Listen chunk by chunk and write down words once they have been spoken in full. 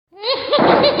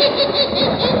The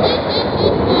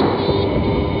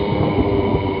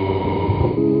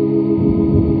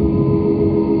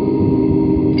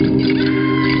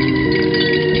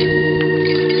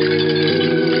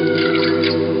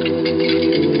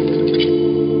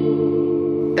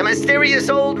Mysterious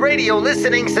Old Radio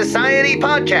Listening Society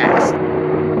podcast.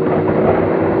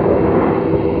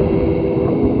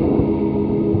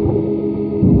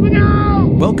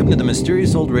 Welcome to the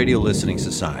Mysterious Old Radio Listening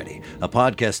Society, a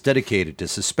podcast dedicated to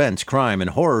suspense, crime, and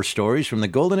horror stories from the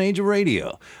golden age of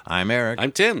radio. I'm Eric.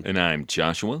 I'm Tim. And I'm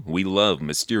Joshua. We love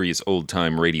mysterious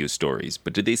old-time radio stories,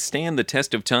 but did they stand the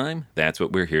test of time? That's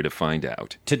what we're here to find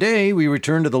out. Today, we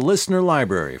return to the listener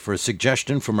library for a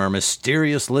suggestion from our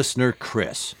mysterious listener,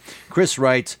 Chris. Chris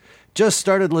writes, just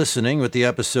started listening with the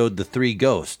episode The Three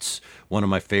Ghosts, one of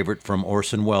my favorite from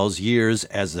Orson Welles' years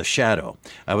as The Shadow.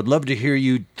 I would love to hear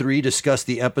you three discuss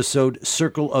the episode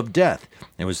Circle of Death.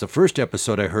 It was the first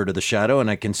episode I heard of The Shadow,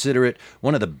 and I consider it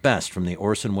one of the best from the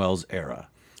Orson Welles era.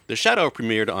 The Shadow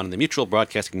premiered on the Mutual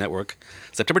Broadcasting Network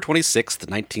September 26,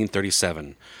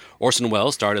 1937. Orson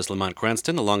Welles starred as Lamont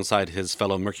Cranston alongside his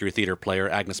fellow Mercury Theater player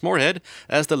Agnes Moorehead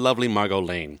as the lovely Margot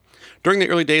Lane. During the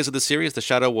early days of the series, the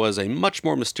Shadow was a much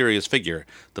more mysterious figure.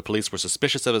 The police were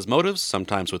suspicious of his motives,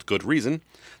 sometimes with good reason.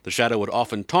 The Shadow would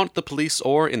often taunt the police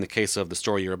or, in the case of the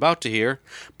story you're about to hear,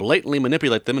 blatantly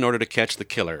manipulate them in order to catch the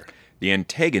killer. The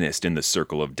antagonist in The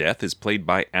Circle of Death is played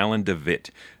by Alan DeWitt,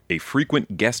 a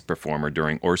frequent guest performer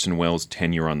during Orson Welles'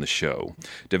 tenure on the show.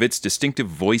 DeWitt's distinctive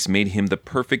voice made him the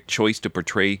perfect choice to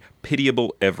portray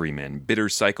pitiable everymen, bitter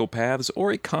psychopaths,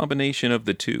 or a combination of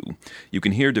the two. You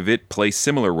can hear DeWitt play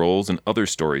similar roles in other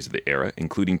stories of the era,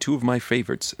 including two of my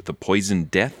favorites, The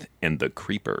Poisoned Death and The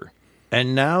Creeper.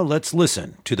 And now let's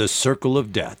listen to The Circle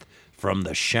of Death from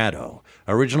The Shadow,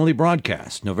 originally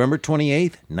broadcast November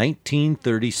 28,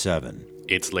 1937.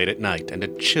 It's late at night, and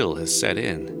a chill has set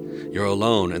in. You're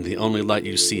alone, and the only light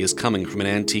you see is coming from an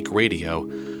antique radio.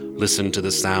 Listen to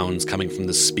the sounds coming from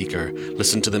the speaker,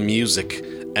 listen to the music,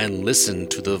 and listen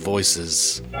to the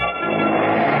voices.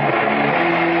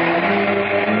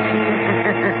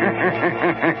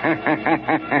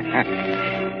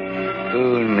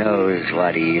 Who knows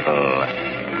what evil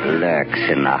lurks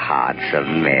in the hearts of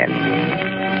men?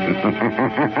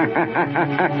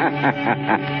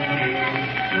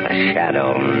 The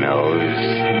Shadow knows.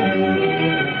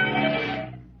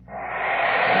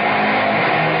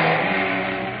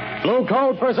 Blue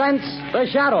Coat presents The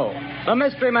Shadow, the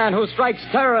mystery man who strikes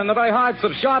terror in the very hearts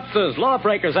of shopsters,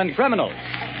 lawbreakers, and criminals.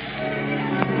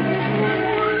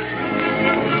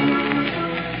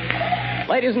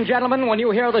 Ladies and gentlemen, when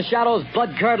you hear The Shadow's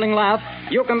blood-curdling laugh,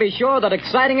 you can be sure that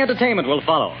exciting entertainment will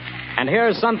follow. And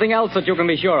here's something else that you can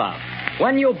be sure of.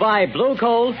 When you buy Blue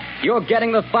Coal, you're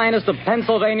getting the finest of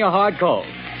Pennsylvania hard coal.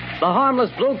 The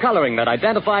harmless blue coloring that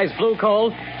identifies Blue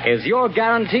Coal is your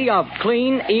guarantee of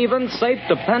clean, even, safe,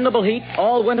 dependable heat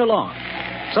all winter long.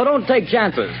 So don't take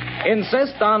chances.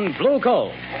 Insist on Blue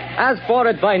Coal. Ask for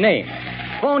it by name.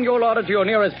 Phone your order to your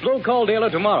nearest Blue Coal dealer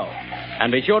tomorrow.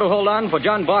 And be sure to hold on for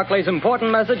John Barclay's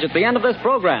important message at the end of this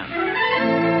program.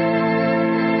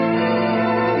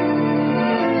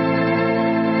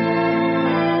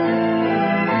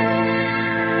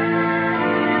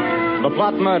 The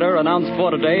plot murder announced for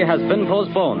today has been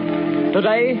postponed.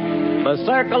 Today, The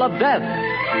Circle of Death.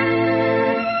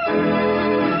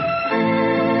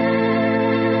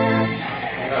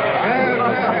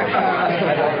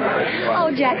 Oh,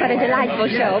 Jack, what a delightful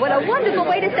show. What a wonderful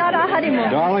way to start our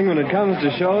honeymoon. Darling, when it comes to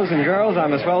shows and girls,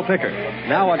 I'm a swell picker.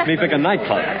 Now watch me pick a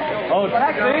nightclub. Oh,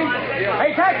 taxi!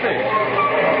 Hey, taxi!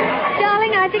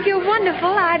 Darling, I think you're wonderful.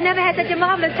 I've never had such a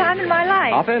marvelous time in my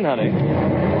life. Hop in, honey.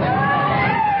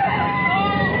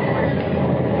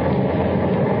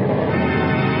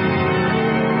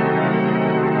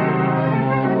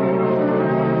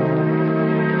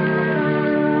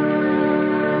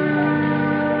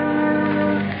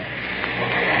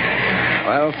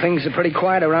 Well, things are pretty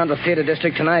quiet around the theater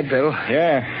district tonight, Bill.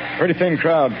 Yeah, pretty thin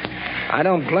crowd. I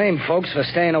don't blame folks for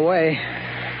staying away.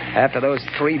 After those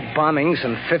 3 bombings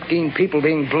and 15 people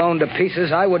being blown to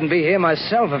pieces, I wouldn't be here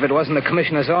myself if it wasn't the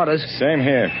commissioner's orders. Same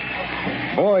here.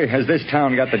 Boy, has this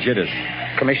town got the jitters.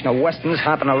 Commissioner Weston's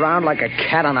hopping around like a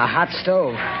cat on a hot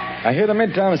stove. I hear the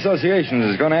Midtown Association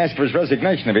is going to ask for his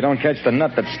resignation if he don't catch the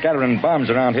nut that's scattering bombs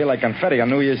around here like confetti on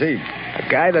New Year's Eve. The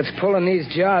guy that's pulling these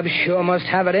jobs sure must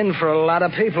have it in for a lot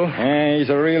of people. Yeah, he's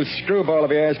a real screwball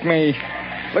if you ask me.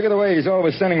 Look at the way he's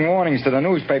always sending warnings to the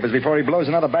newspapers before he blows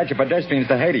another batch of pedestrians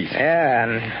to Hades. Yeah,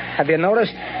 and have you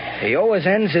noticed? He always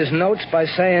ends his notes by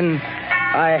saying,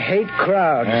 I hate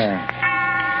crowds.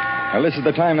 Yeah. Well, this is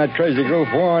the time that crazy goof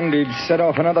warned he'd set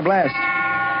off another blast.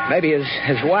 Maybe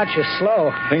his watch is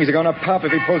slow. Things are going to pop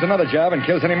if he pulls another job and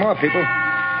kills any more people.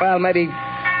 Well, maybe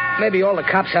all the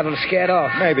cops have him scared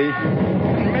off. Maybe.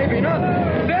 Maybe not.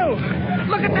 Bill,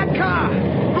 look at that car.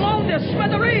 Blown to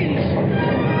smithereens.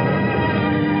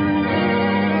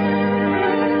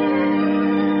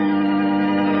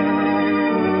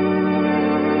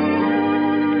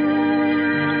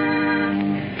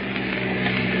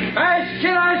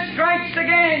 Strikes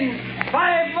again.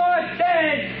 5 more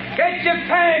dead. Get your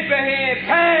paper here.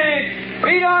 Peg.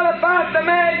 Read all about the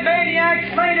mad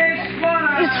maniac's latest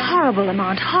slaughter. It's horrible,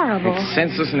 Lamont. Horrible. It's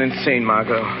senseless and insane,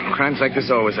 Margot. Crimes like this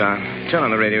always are. Turn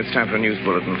on the radio. It's time for a news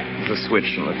bulletin. There's a switch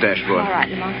on the dashboard. All right,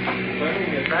 Lamont.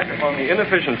 Turning the attack upon the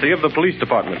inefficiency of the police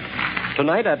department.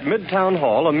 Tonight at Midtown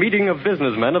Hall, a meeting of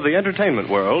businessmen of the entertainment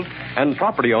world and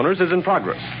property owners is in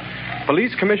progress.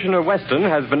 Police Commissioner Weston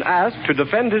has been asked to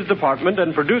defend his department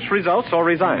and produce results or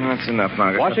resign. That's enough,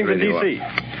 Margaret. Washington, D.C.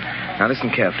 Now listen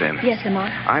carefully. Yes,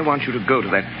 Lamont. I want you to go to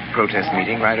that protest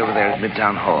meeting right over there at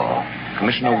Midtown Hall.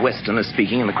 Commissioner Weston is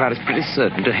speaking, and the crowd is pretty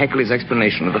certain to heckle his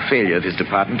explanation of the failure of his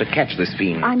department to catch this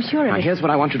fiend. I'm sure of Now, it. here's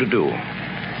what I want you to do.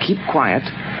 Keep quiet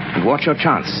and watch your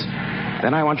chance.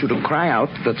 Then I want you to cry out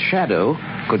that Shadow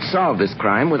could solve this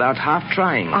crime without half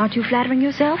trying. Aren't you flattering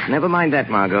yourself? Never mind that,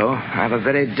 Margot. I have a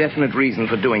very definite reason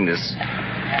for doing this.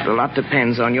 A lot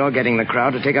depends on your getting the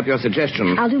crowd to take up your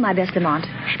suggestion. I'll do my best, Lamont.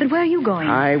 But where are you going?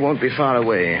 I won't be far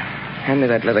away. Hand me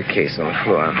that leather case on the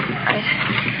floor.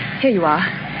 Here you are.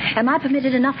 Am I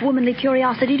permitted enough womanly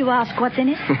curiosity to ask what's in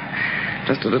it?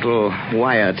 Just a little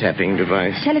wiretapping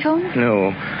device. Telephone?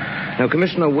 No,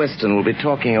 Commissioner Weston will be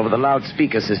talking over the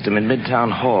loudspeaker system in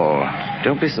Midtown Hall.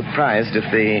 Don't be surprised if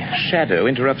the Shadow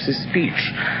interrupts his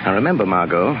speech. Now remember,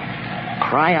 Margot,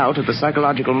 cry out at the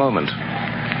psychological moment.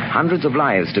 Hundreds of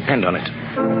lives depend on it.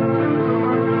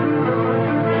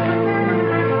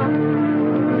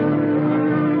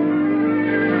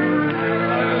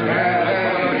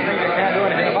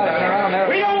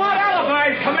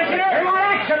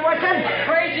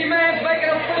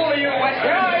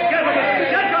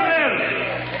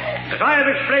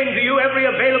 Explained to you every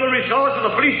available resource of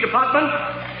the police department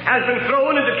has been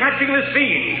thrown into catching this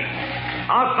fiend.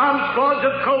 Our bomb squads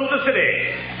have combed the city.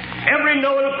 Every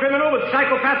known criminal with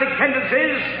psychopathic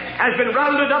tendencies has been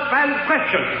rounded up and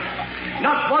questioned.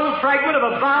 Not one fragment of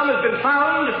a bomb has been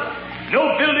found.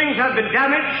 No buildings have been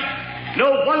damaged.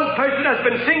 No one person has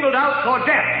been singled out for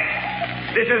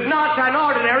death. This is not an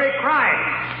ordinary crime.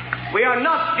 We are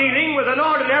not dealing with an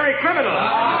ordinary criminal.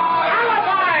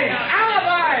 Alibis!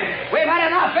 We've had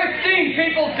enough. 15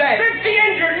 people dead. 50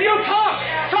 injured, and you talk.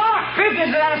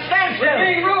 Business is at a standstill. We're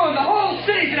being ruined. The whole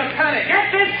city's in a panic. Get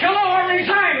this killer or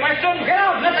resign, Weston. Get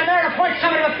out. Let the mayor appoint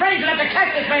somebody with brains enough to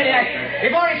catch this maniac.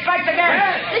 Before he strikes again.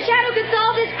 The Shadow could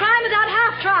solve this crime without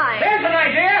half trying. There's an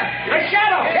idea. The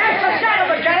Shadow. Yes, the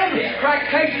Shadow would get him. He's cracked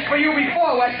cases for you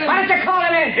before, Weston. Why don't you call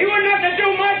him in? He wouldn't have to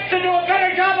do much to do a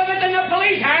better job of it than the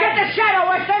police have. Get the Shadow,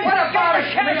 Weston. What about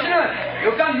it, Commissioner?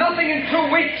 You've done nothing in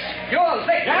 2 weeks. You're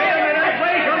late.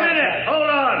 Wait a minute. Hold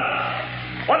on.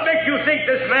 What makes you think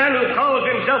this man who calls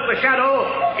himself the Shadow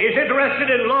is interested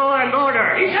in law and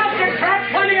order? He's helped to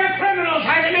trap plenty of criminals,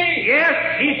 hasn't he?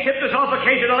 Yes, he's tipped us off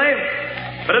occasionally,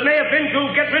 but it may have been to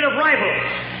get rid of rivals.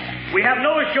 We have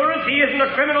no assurance he isn't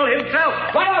a criminal himself.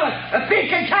 What of it? A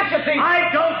thief can catch a thief. I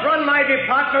don't run my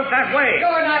department that way.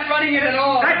 You're not running it at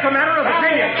all. That's a matter of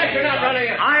opinion. You're not running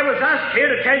it. I was asked here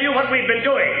to tell you what we've been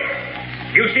doing.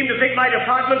 You seem to think my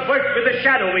department works with the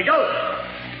Shadow. We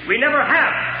don't. We never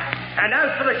have. And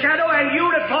as for the Shadow, and you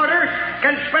reporters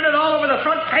can spread it all over the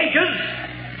front pages,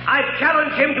 I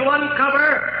challenge him to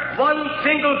uncover one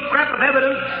single scrap of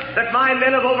evidence that my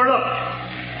men have overlooked.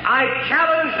 I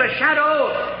challenge the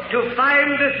Shadow to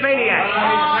find this maniac.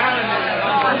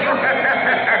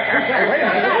 Wait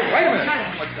a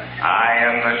minute. I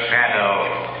am the Shadow.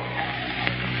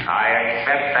 I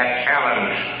accept that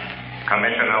challenge,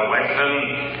 Commissioner Weston.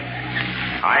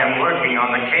 I am working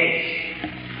on the case.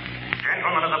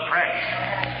 Gentlemen of the press,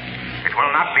 it will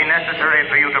not be necessary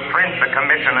for you to print the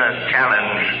Commissioner's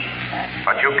challenge,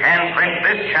 but you can print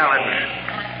this challenge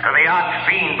to the arch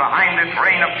fiend behind this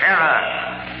reign of terror.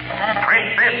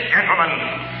 Print this, gentlemen.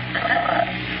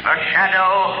 The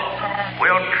Shadow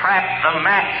will trap the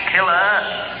mass killer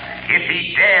if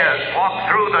he dares walk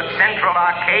through the Central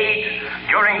Arcade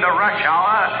during the rush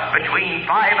hour between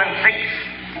 5 and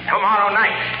 6 tomorrow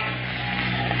night.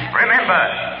 Remember,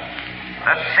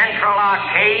 the Central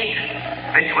Arcade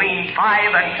between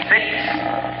 5 and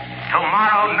 6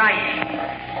 tomorrow night.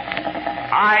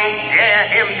 I dare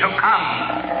him to come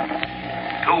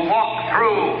to walk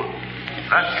through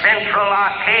the Central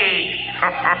Arcade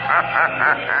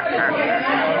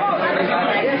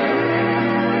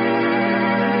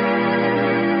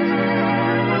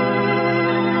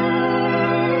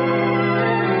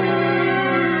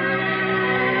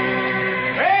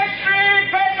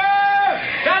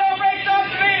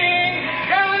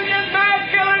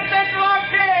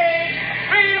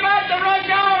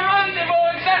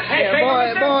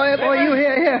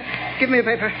Give me a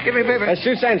paper. That's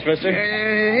 2 cents, mister.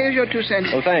 Here's your 2 cents.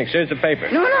 Oh, thanks. Here's the paper.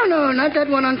 No, not that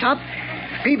one on top.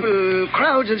 People,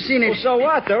 crowds have seen it. Well, so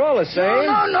what? They're all the same.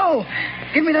 No.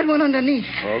 Give me that one underneath.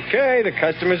 Okay, the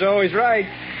customer's always right.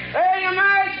 Hey, you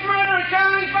mass murderer,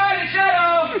 challenged by the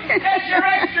shadow. That's your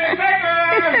extra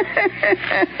paper.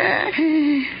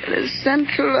 The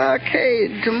Central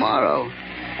Arcade tomorrow.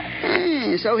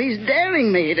 So he's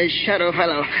daring me, this shadow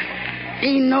fellow.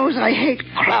 He knows I hate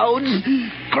crowds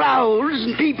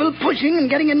and people pushing and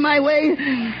getting in my way,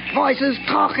 voices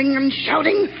talking and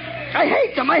shouting. I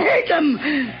hate them.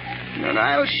 And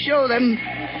I'll show them.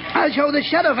 I'll show the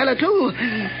shadow fella, too.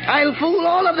 I'll fool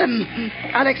all of them.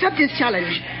 I'll accept his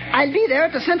challenge. I'll be there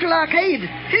at the Central Arcade.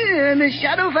 And the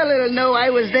shadow fella will know I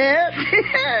was there.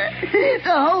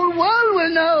 The whole world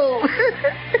will know.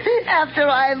 After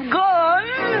I've gone.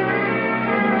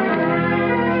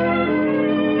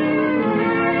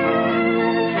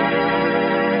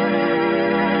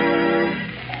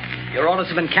 Your orders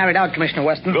have been carried out, Commissioner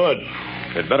Weston. Good.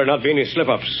 There'd better not be any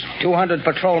slip-ups. 200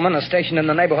 patrolmen are stationed in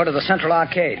the neighborhood of the Central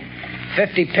Arcade.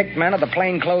 50 picked men of the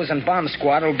plainclothes and bomb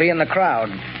squad will be in the crowd.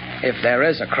 If there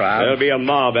is a crowd. There'll be a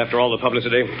mob after all the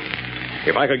publicity.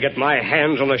 If I could get my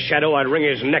hands on the shadow, I'd wring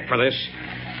his neck for this.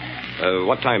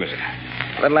 What time is it?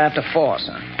 A little after 4,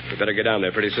 sir. We better get down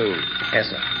there pretty soon. Yes,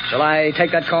 sir. Shall I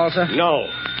take that call, sir? No.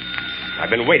 I've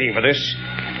been waiting for this.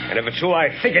 And if it's who I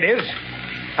think it is...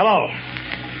 Hello.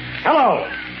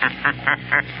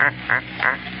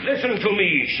 Listen to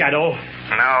me, Shadow.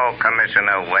 No,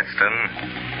 Commissioner Weston.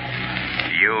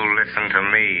 You listen to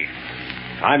me.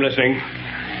 I'm listening.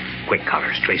 Quick,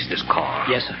 Connors, trace this call.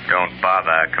 Yes, sir. Don't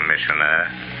bother, Commissioner.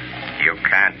 You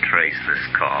can't trace this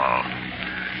call.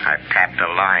 I've tapped a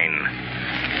line.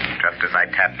 Just as I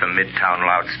tapped the Midtown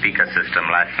loudspeaker system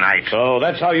last night. So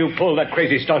that's how you pulled that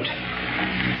crazy stunt.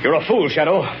 You're a fool,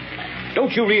 Shadow.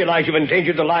 Don't you realize you've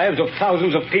endangered the lives of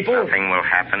thousands of people? Nothing will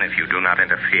happen if you do not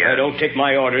interfere. Don't take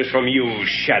my orders from you,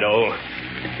 Shadow.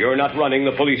 You're not running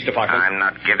the police department. I'm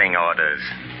not giving orders,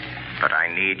 but I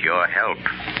need your help.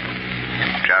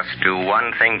 Just do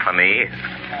one thing for me,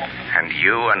 and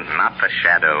you and not the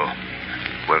Shadow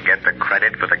will get the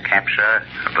credit for the capture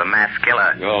of the mass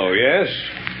killer. Oh, yes?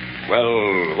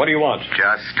 Well, what do you want?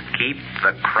 Just keep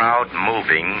the crowd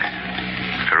moving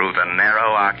through the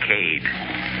narrow arcade.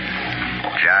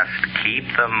 Just keep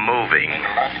them moving.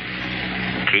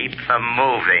 Keep them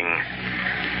moving.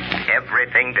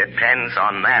 Everything depends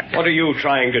on that. What are you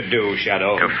trying to do,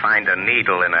 Shadow? To find a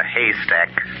needle in a haystack.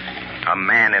 A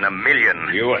man in a million.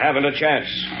 You haven't a chance.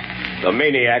 The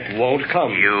maniac won't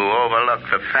come. You overlook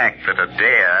the fact that a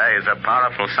dare is a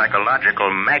powerful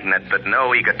psychological magnet that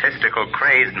no egotistical,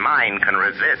 crazed mind can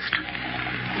resist.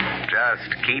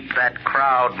 Just keep that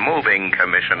crowd moving,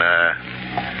 Commissioner.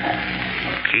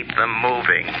 Keep them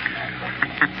moving.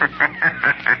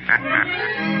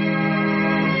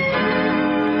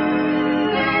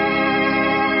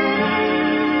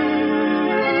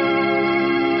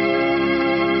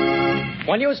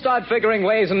 When you start figuring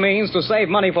ways and means to save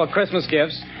money for Christmas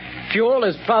gifts, fuel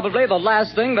is probably the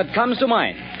last thing that comes to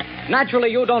mind.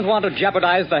 Naturally, you don't want to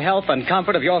jeopardize the health and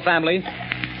comfort of your family.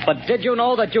 But did you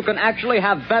know that you can actually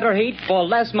have better heat for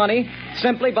less money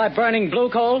simply by burning blue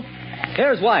coal?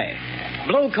 Here's why.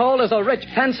 Blue coal is a rich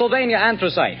Pennsylvania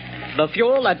anthracite. The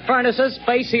fuel that furnaces,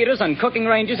 space heaters, and cooking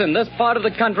ranges in this part of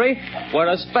the country were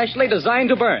especially designed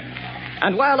to burn.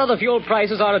 And while other fuel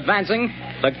prices are advancing,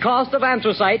 the cost of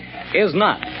anthracite is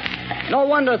not. No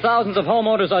wonder thousands of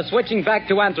homeowners are switching back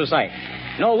to anthracite.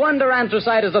 No wonder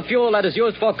anthracite is the fuel that is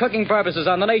used for cooking purposes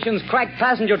on the nation's cracked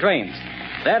passenger trains.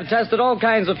 They've tested all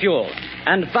kinds of fuels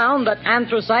and found that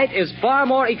anthracite is far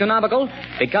more economical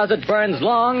because it burns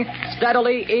long,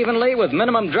 steadily, evenly, with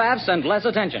minimum drafts and less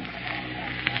attention.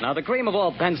 Now, the cream of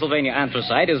all Pennsylvania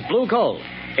anthracite is blue coal.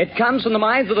 It comes from the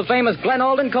mines of the famous Glen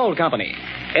Alden Coal Company.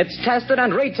 It's tested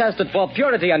and retested for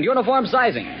purity and uniform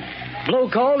sizing. Blue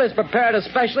coal is prepared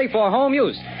especially for home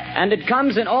use, and it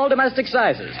comes in all domestic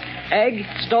sizes: egg,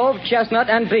 stove, chestnut,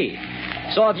 and pea.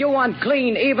 So if you want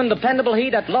clean, even, dependable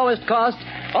heat at lowest cost,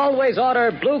 always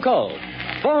order blue coal.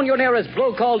 Phone your nearest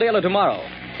blue coal dealer tomorrow.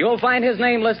 You'll find his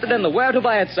name listed in the Where to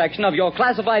Buy It section of your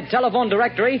classified telephone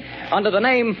directory under the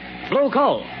name Blue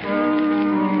Coal.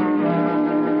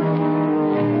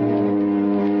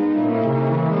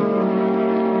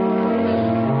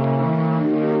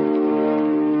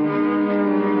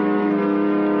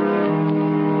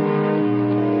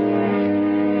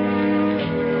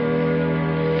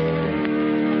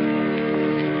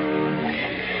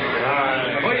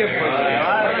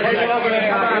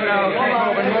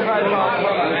 moving. Move right along.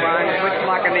 Quit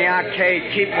blocking the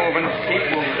arcade. Keep moving.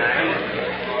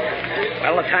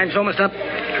 Well, the time's almost up,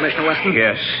 Commissioner Weston.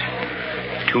 Yes.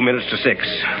 2 minutes to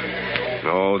 6.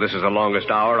 Oh, this is the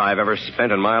longest hour I've ever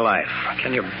spent in my life.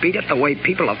 Can you beat it the way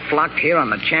people have flocked here on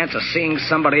the chance of seeing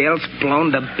somebody else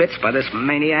blown to bits by this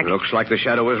maniac? Looks like the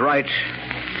Shadow was right.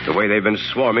 The way they've been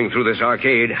swarming through this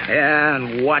arcade. Yeah,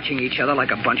 and watching each other like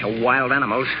a bunch of wild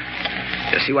animals.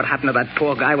 You see what happened to that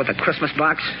poor guy with the Christmas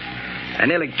box? I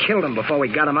nearly killed him before we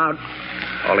got him out.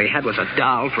 All he had was a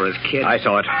doll for his kid. I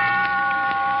saw it.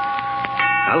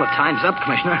 Well, the time's up,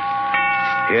 Commissioner.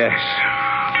 Yes.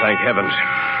 Thank heavens.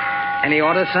 Any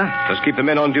orders, sir? Just keep the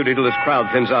men on duty till this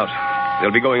crowd thins out.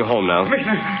 They'll be going home now.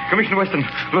 Commissioner Weston,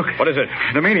 look. What is it?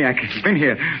 The maniac. He's been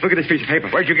here. Look at this piece of paper.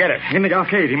 Where'd you get it? In the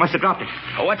arcade. He must have dropped it.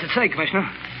 Oh, what's it say, Commissioner?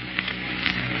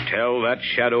 Tell that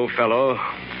Shadow fellow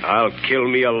I'll kill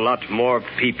me a lot more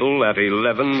people at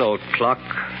 11 o'clock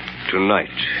tonight.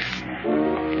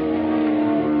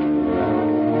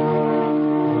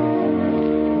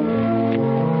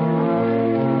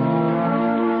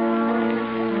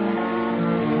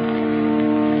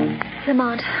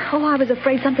 Lamont, I was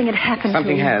afraid something had happened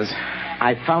Something to him. has.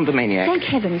 I found the maniac. Thank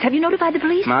heavens. Have you notified the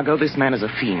police? Margot, this man is a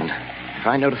fiend. If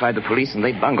I notified the police and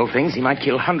they bungle things, he might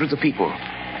kill hundreds of people.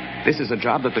 This is a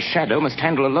job that the Shadow must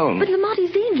handle alone. But Lamont,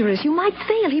 he's dangerous. You might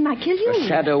fail. He might kill you. The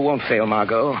Shadow won't fail,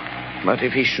 Margot. But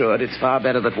if he should, it's far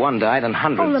better that one die than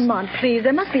hundreds. Oh, Lamont, please.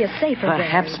 There must be a safer way.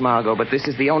 Perhaps, Margot, but this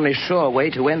is the only sure way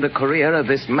to end the career of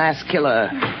this mass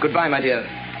killer. Goodbye, my dear.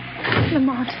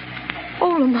 Lamont.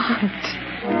 Oh, Lamont.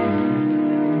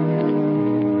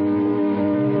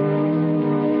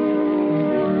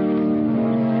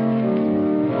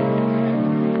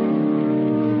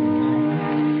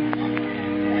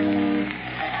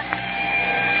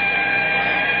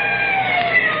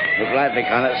 Lively,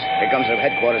 Connors. Here comes the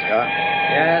headquarters car.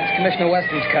 Yeah, it's Commissioner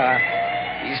Weston's car.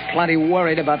 He's plenty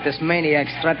worried about this maniac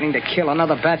threatening to kill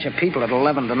another batch of people at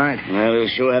 11 tonight. Well, he'll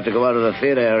sure have to go out of the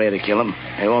theater area to kill him.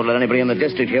 They won't let anybody in the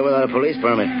district here without a police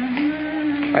permit.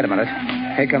 Wait a minute.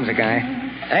 Here comes a guy.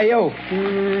 Hey, you.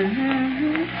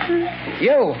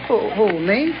 You. Who,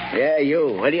 me? Yeah,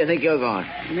 you. Where do you think you're going?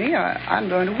 Me? I'm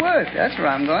going to work. That's where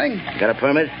I'm going. Got a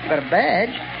permit? Got a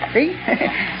badge. See?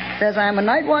 Says I'm a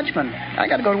night watchman. I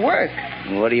got to go to work.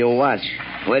 What do you watch?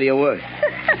 Where do you work?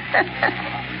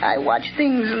 I watch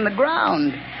things in the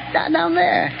ground. Down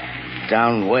there.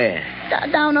 Down where?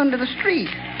 Down under the street.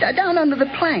 Down under the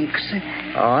planks.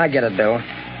 Oh, I get it, Bill.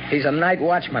 He's a night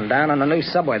watchman down on the new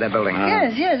subway they're building.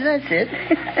 Yes, that's it.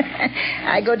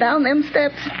 I go down them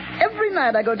steps. Every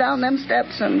night I go down them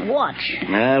steps and watch.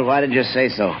 Well, why did you say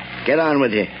so? Get on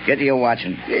with you. Get to your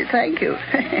watching. Thank you.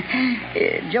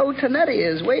 Joe Tonetti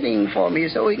is waiting for me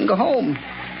so he can go home.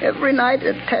 Every night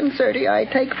at 10:30, I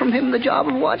take from him the job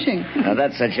of watching. Now,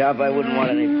 that's a job I wouldn't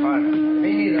want any part of.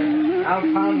 Me neither. I'll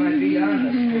pound my feet on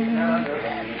the street now.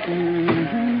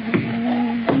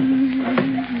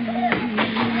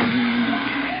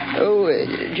 Oh,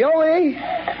 Joey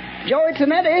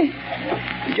Tonetti.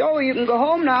 Joey, you can go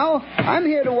home now. I'm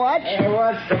here to watch. Hey,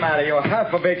 what's the matter? You're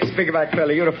half a big speakerback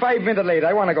fella. You're 5 minutes late.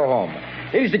 I want to go home.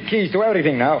 Here's the keys to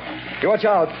everything now. You watch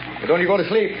out, but don't you go to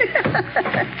sleep.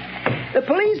 The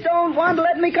police don't want to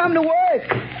let me come to work,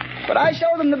 but I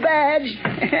show them the badge.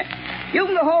 You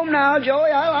can go home now,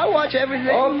 Joey. I'll watch everything.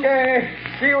 Okay.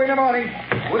 See you in the morning.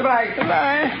 Goodbye.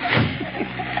 Goodbye.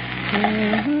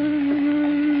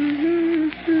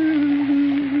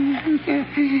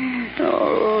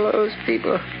 Oh, those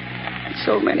people.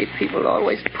 So many people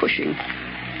always pushing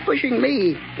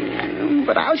me.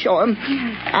 But I'll show them.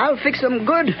 I'll fix them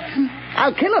good.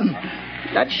 I'll kill him.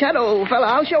 That Shadow fella,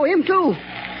 I'll show him, too.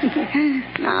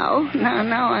 Now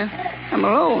I'm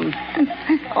alone.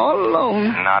 All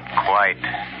alone. Not quite,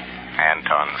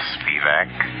 Anton Spivak.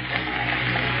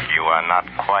 You are not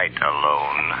quite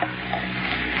alone.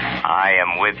 I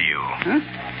am with you. Huh?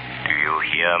 Do you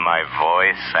hear my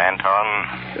voice, Anton?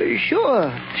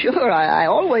 Sure. I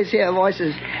always hear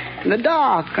voices in the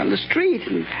dark, on the street,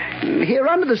 and here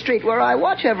under the street where I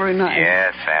watch every night.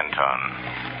 Yes, Anton.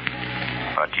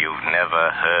 But you've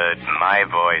never heard my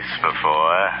voice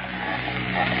before,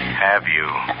 have you?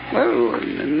 Well,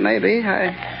 maybe.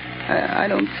 I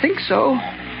don't think so.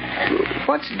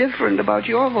 What's different about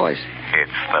your voice?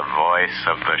 It's the voice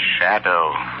of the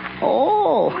Shadow.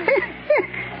 Oh,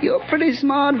 you're a pretty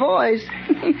smart voice.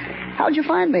 How'd you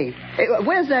find me? Hey,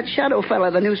 where's that Shadow fella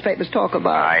the newspapers talk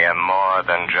about? I am more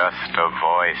than just a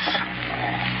voice,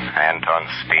 Anton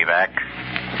Spivak.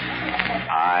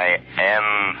 I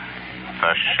am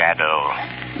the Shadow.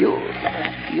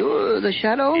 You're the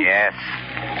Shadow? Yes.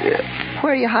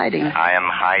 Where are you hiding? I am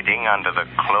hiding under the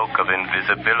cloak of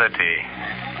invisibility.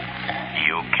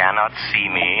 You cannot see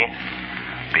me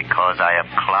because I have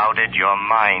clouded your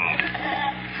mind,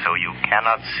 so you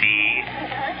cannot see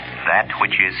that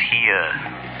which is here.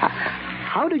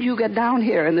 How did you get down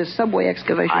here in this subway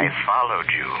excavation? I followed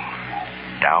you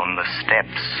down the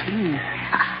steps.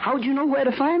 How'd you know where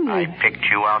to find me? I picked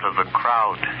you out of the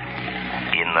crowd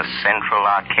in the Central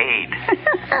Arcade.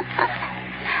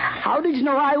 How did you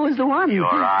know I was the one? Your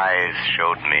eyes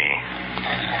showed me.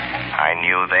 I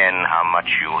knew then how much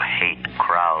you hate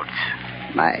crowds.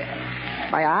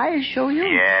 My eyes show you?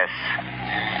 Yes.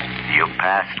 You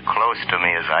passed close to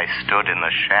me as I stood in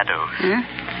the shadows.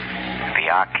 The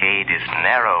arcade is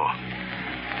narrow.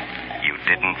 You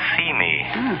didn't see me.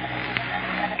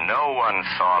 No one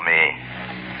saw me.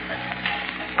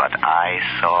 But I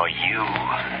saw you.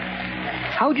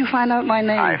 How'd you find out my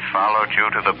name? I followed you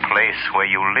to the place where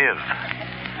you live.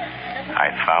 I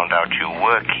found out you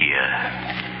work here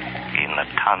in the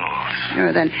tunnels.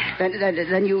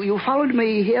 Then you followed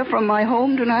me here from my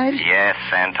home tonight? Yes,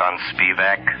 Anton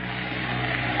Spivak.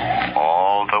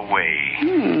 All the way.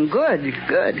 Good.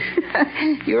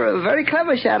 You're a very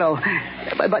clever Shadow.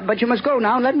 But you must go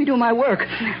now and let me do my work.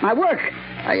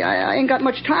 I ain't got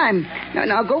much time.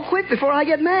 Now go quick before I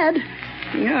get mad.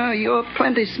 You're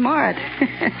plenty smart.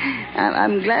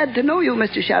 I'm glad to know you,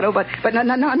 Mr. Shadow, but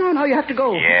no, you have to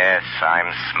go. Yes,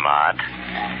 I'm smart.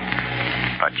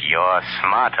 But you're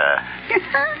smarter.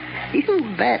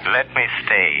 You bet. Let me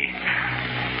stay.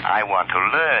 I want to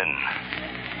learn.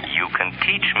 You can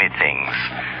teach me things.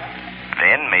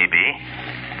 Then maybe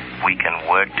we can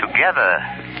work together.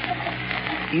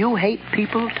 You hate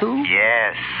people, too?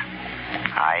 Yes.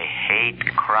 I hate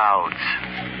crowds.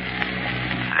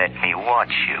 Let me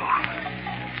watch you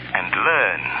and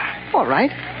learn. All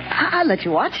right. I'll let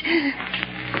you watch.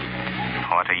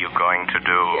 What are you going to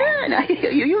do?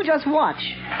 Yeah, you just watch.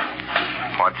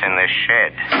 What's in this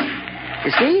shed?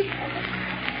 You see?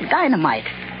 Dynamite.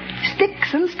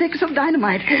 Sticks and sticks of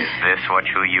dynamite. Is this what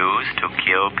you use to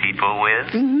kill people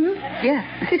with? Yeah.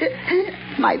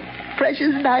 My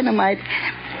precious dynamite.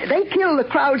 They kill the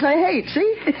crowds I hate,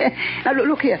 see? Now,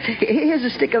 look here. Here's a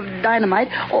stick of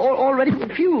dynamite already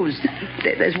fused.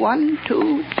 There's 1,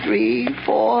 2, 3,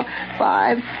 4,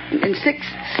 5, and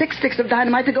 6 sticks of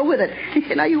dynamite to go with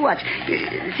it. Now, you watch.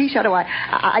 See, Shadow,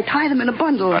 I tie them in a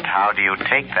bundle. But how do you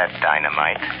take that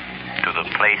dynamite to the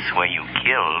place where you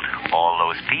killed all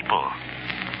those people?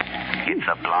 It's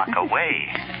a block away.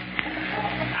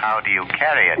 How do you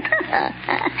carry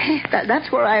it?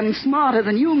 That's where I'm smarter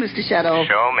than you, Mr. Shadow.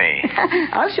 Show me.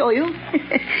 I'll show you.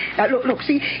 Now, look,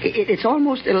 see, it's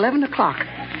almost 11 o'clock.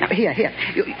 Now, here.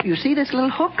 You see this little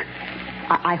hook?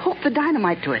 I hooked the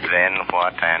dynamite to it. Then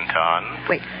what, Anton?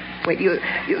 Wait,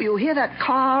 you hear that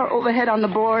car overhead on the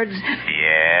boards?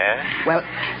 Yes. Well,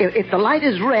 if the light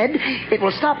is red, it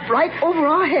will stop right over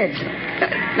our heads.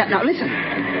 Now listen.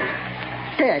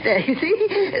 There, you see?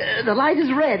 The light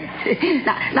is red.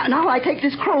 Now I take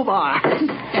this crowbar.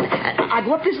 I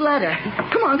go up this ladder.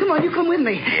 Come on, you come with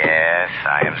me. Yes,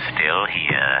 I am still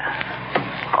here.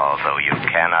 Although you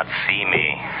cannot see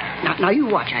me. Now you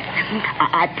watch.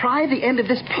 I pry the end of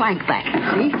this plank back,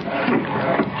 see?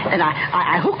 And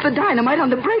I hook the dynamite on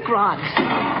the brake rods.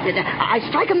 I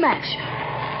strike a match.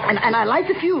 And I light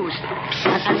the fuse.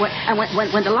 And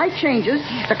when the light changes,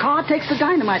 the car takes the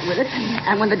dynamite with it.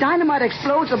 And when the dynamite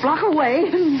explodes a block away,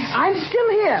 I'm still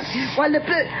here. While the...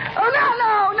 Oh,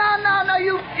 no.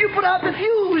 You put out the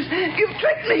fuse. You've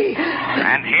tricked me.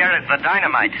 And here is the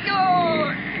dynamite.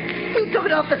 Oh, you took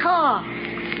it off the car.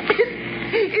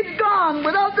 It's gone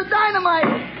without the dynamite.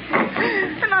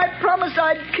 And I promised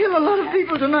I'd kill a lot of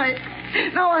people tonight.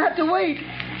 Now I have to wait.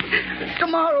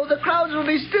 Tomorrow the crowds will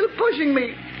be still pushing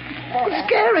me.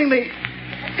 Scaring me.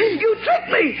 You tricked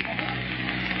me.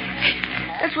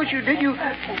 That's what you did.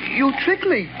 You tricked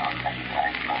me.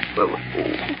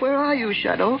 Where are you,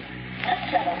 Shadow?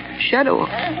 Shadow.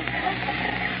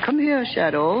 Come here,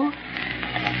 Shadow.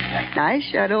 Nice,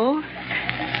 Shadow.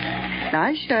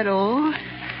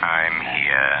 I'm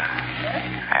here,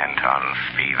 Anton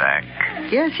Spivak.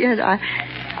 Yes,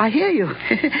 I hear you.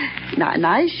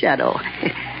 Nice, Shadow.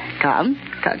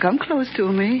 Come close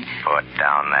to me. Put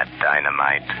down that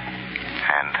dynamite,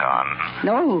 Anton.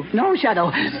 No,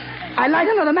 Shadow. I light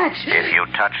another match. If you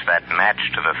touch that match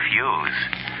to the fuse,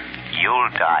 you'll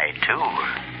die too.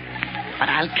 But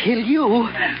I'll kill you,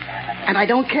 and I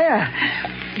don't care.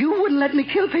 You wouldn't let me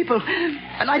kill people,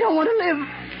 and I don't want to live.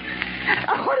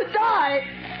 I want to die.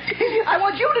 I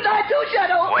want you to die too,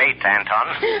 Shadow. Wait, Anton.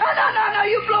 No,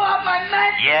 you blow out my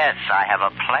match. Yes, I have a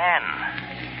plan.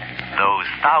 those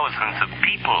thousands of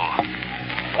people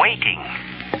waiting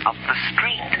up the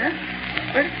street.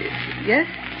 Yes?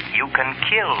 You can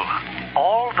kill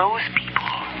all those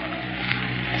people.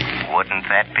 Wouldn't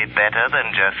that be better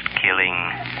than just killing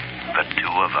the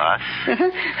two of us?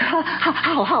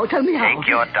 How? Tell me how. Take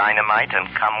your dynamite and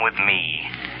come with me.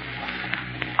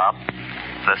 Up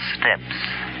the steps.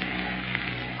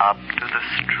 Up to the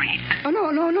street. Oh, no.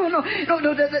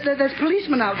 There's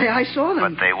policemen out there. I saw them.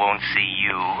 But they won't see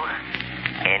you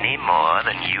any more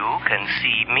than you can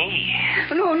see me.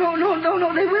 No.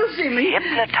 They will see me.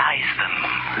 Hypnotize them.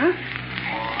 Huh?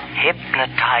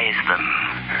 Hypnotize them.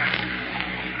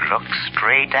 Look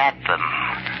straight at them.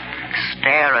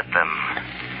 Stare at them.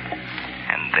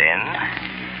 And then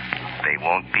they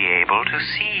won't be able to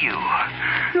see you.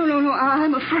 No,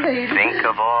 I'm afraid. Think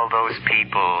of all those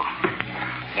people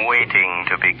waiting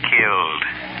to be killed.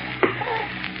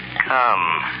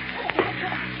 Come.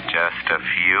 Just a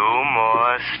few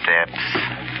more steps.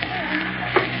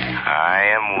 I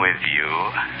am with you.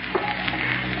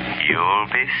 You'll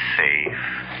be safe.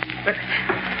 But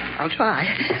I'll try.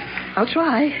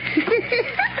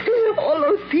 All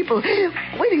those people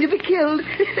waiting to be killed.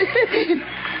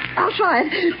 I'll try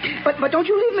it. But don't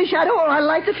you leave me, Shadow, or I'll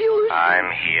light the fuse.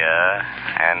 I'm here,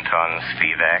 Anton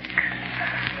Spivak.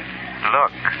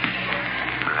 Look,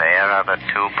 there are the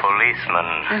two policemen.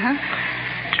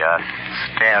 Just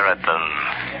stare at them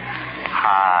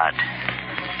hard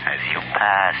as you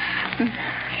pass,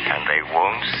 and they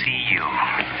won't see you.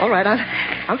 All right,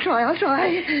 I'll try.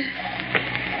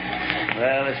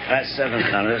 Well, it's past 7,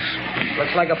 Connors.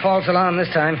 Looks like a false alarm this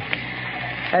time.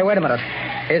 Hey, wait a minute.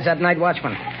 Here's that night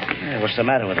watchman. Yeah, what's the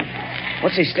matter with him?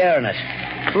 What's he staring at?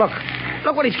 Look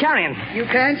what he's carrying. You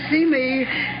can't see me.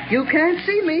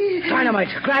 Dynamite.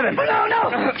 Grab him.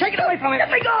 No. Take it away from him. Let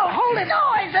me go. Hold it. No,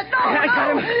 I said no. I got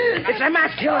him. It's a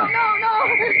mass killer. No.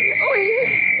 Oh,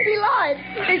 he lied.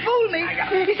 He fooled me.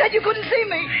 He said you couldn't see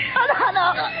me.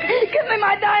 No. Give me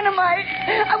my dynamite.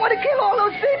 I want to kill all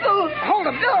those people. Hold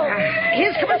him. No.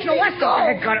 Here's Commissioner Weston.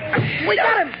 I got him. We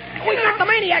got him. We got the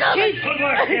maniac, Chief. Good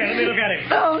work. Here, let me look at him.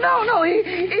 No.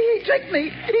 He tricked me.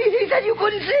 He said you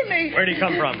couldn't see me. Where'd he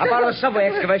come from? Up out of a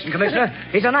subway excavation, Commissioner.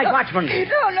 He's a night watchman.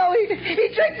 No. He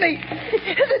tricked me.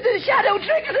 The Shadow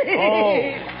tricked me. Oh.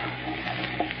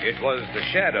 It was the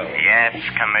Shadow. Yes,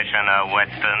 Commissioner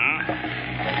Weston.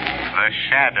 The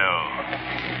Shadow.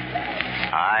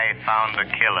 I found the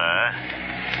killer,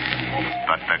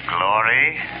 but the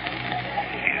glory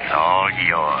is all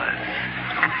yours.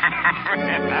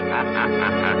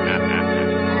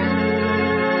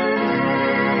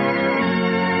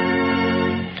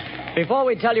 Before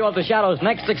we tell you of the Shadow's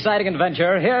next exciting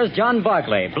adventure, here's John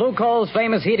Barclay, Blue Coal's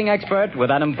famous heating expert, with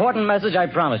an important message I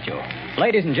promised you.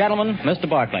 Ladies and gentlemen, Mr.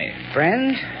 Barclay.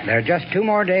 Friends, there are just 2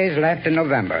 more days left in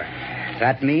November.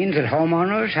 That means that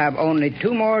homeowners have only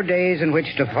 2 more days in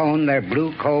which to phone their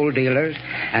Blue Coal dealers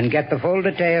and get the full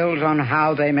details on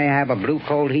how they may have a Blue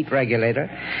Coal heat regulator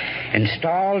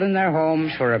installed in their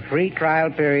homes for a free trial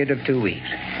period of 2 weeks.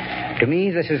 To me,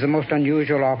 this is the most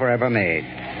unusual offer ever made.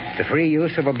 The free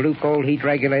use of a Blue Coal heat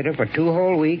regulator for 2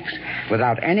 whole weeks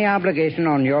without any obligation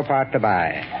on your part to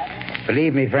buy.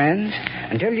 Believe me, friends,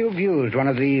 until you've used one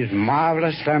of these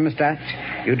marvelous thermostats,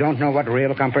 you don't know what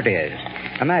real comfort is.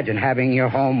 Imagine having your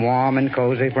home warm and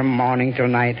cozy from morning till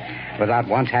night without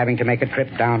once having to make a trip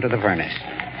down to the furnace.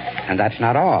 And that's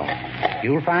not all.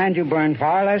 You'll find you burn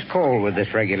far less coal with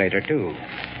this regulator, too.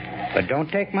 But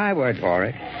don't take my word for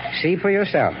it. See for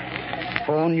yourself.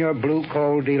 Phone your Blue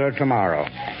Coal dealer tomorrow.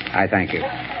 I thank you.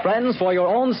 Friends, for your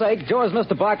own sake, do as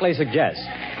Mr. Barclay suggests.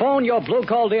 Phone your Blue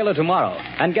Coal dealer tomorrow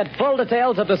and get full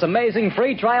details of this amazing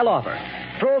free trial offer.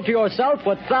 Prove to yourself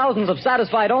what thousands of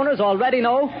satisfied owners already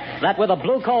know, that with a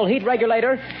Blue Coal heat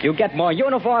regulator, you get more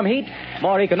uniform heat,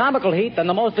 more economical heat than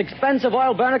the most expensive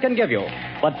oil burner can give you.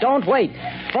 But don't wait.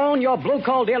 Phone your Blue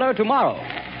Coal dealer tomorrow.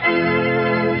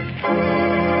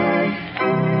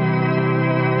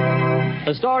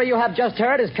 The story you have just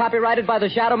heard is copyrighted by the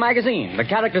Shadow magazine. The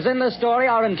characters in this story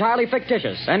are entirely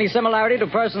fictitious. Any similarity to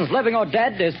persons living or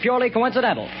dead is purely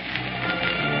coincidental.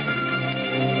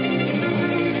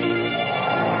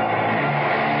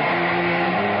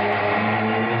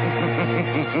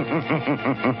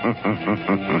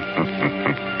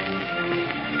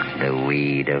 The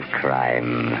weed of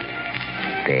crime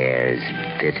bears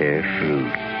bitter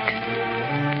fruit.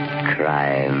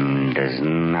 Crime does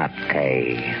not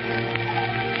pay.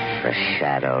 The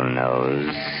Shadow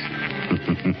knows.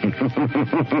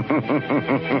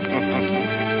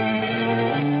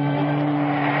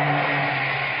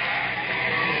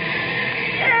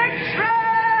 Extra!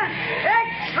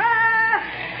 Extra!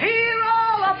 Hear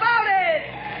all about it!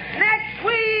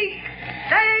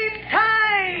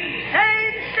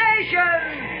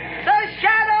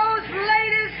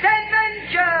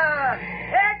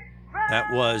 That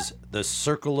was The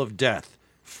Circle of Death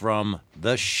from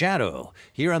The Shadow,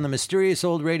 here on the Mysterious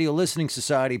Old Radio Listening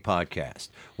Society podcast.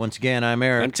 Once again, I'm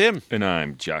Eric. I'm Tim. And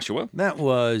I'm Joshua. That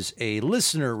was a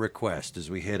listener request as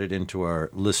we headed into our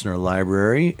listener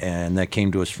library, and that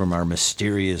came to us from our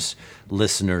mysterious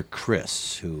listener,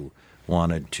 Chris, who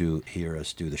wanted to hear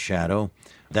us do The Shadow.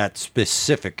 That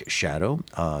specific Shadow,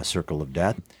 Circle of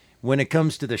Death. When it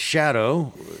comes to The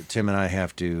Shadow, Tim and I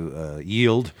have to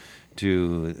yield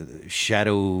to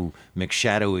Shadow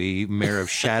McShadowy, Mayor of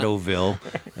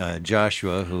Shadowville,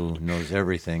 Joshua, who knows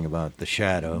everything about the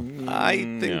Shadow. I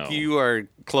think you are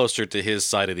closer to his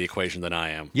side of the equation than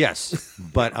I am. Yes,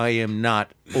 but I am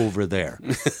not over there.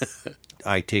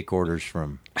 I take orders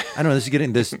from. I don't know.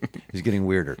 This is getting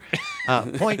weirder.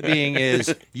 Point being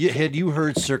is, had you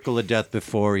heard Circle of Death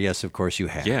before? Yes, of course you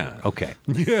have. Yeah. Okay.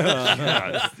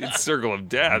 Yeah, it's Circle of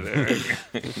Death.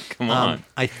 Come on.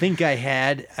 I think I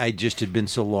had. I just had been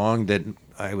so long that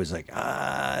I was like,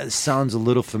 it sounds a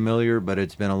little familiar, but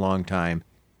it's been a long time.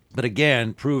 But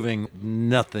again, proving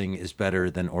nothing is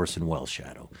better than Orson Welles'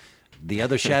 Shadow. The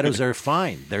other shadows are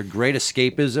fine. They're great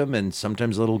escapism and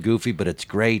sometimes a little goofy, but it's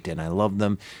great, and I love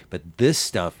them. But this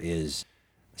stuff is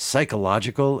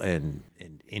psychological and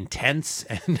intense,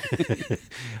 and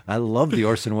I love the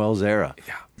Orson Welles era.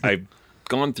 Yeah, I've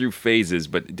gone through phases,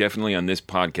 but definitely on this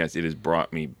podcast, it has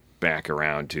brought me back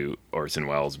around to Orson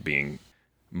Welles being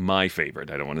my favorite.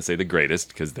 I don't want to say the greatest,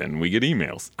 because then we get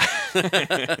emails.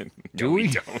 Do we?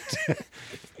 Don't.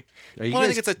 Well, I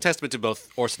think it's a testament to both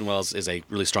Orson Welles is a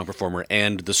really strong performer,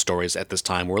 and the stories at this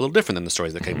time were a little different than the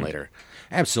stories that came later.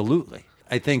 Absolutely.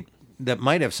 I think that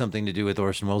might have something to do with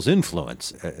Orson Welles'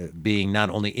 influence, being not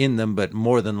only in them, but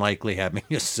more than likely having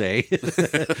a say,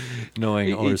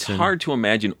 knowing Orson. It's hard to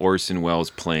imagine Orson Welles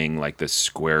playing like the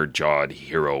square-jawed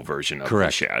hero version of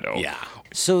The Shadow. Yeah.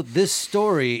 So this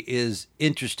story is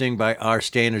interesting by our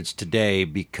standards today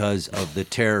because of the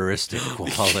terroristic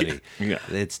quality. Yeah.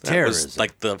 It's That terrorism. was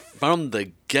like from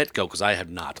the get-go, because I have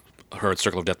not heard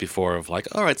Circle of Death before, of like,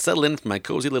 all right, settle in for my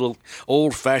cozy little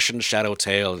old-fashioned shadow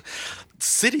tale.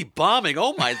 City bombing,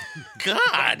 oh my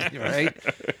God. Right?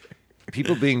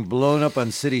 People being blown up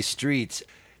on city streets.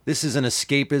 This isn't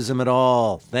escapism at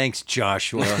all. Thanks,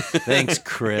 Joshua. Thanks,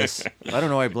 Chris. I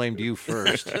don't know why I blamed you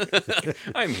first.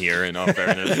 I'm here, in all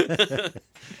fairness.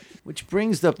 Which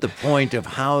brings up the point of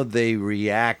how they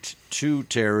react to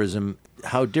terrorism,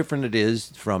 how different it is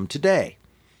from today.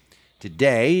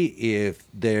 Today, if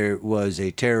there was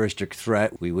a terroristic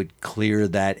threat, we would clear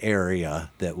that area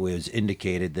that was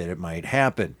indicated that it might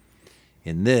happen.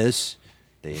 In this,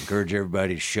 they encourage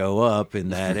everybody to show up in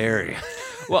that area.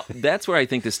 Well, that's where I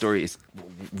think the story is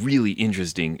really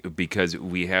interesting, because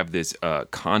we have this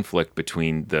conflict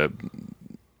between the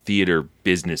theater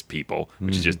business people,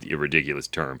 which is just a ridiculous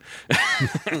term.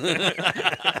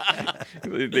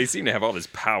 They seem to have all this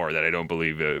power that I don't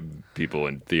believe people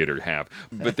in theater have.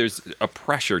 But there's a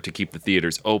pressure to keep the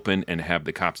theaters open and have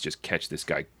the cops just catch this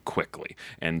guy quickly.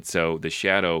 And so the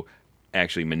Shadow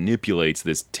actually manipulates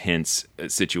this tense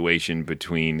situation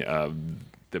between the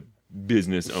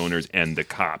business owners and the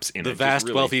cops. In The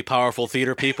vast, wealthy, powerful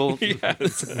theater people.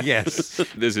 Yes. Yes.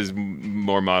 This is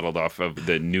more modeled off of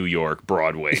the New York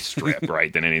Broadway strip,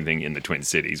 right, than anything in the Twin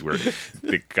Cities, where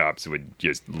the cops would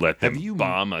just let them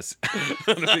bomb us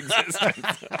out of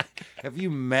existence. Have you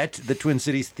met the Twin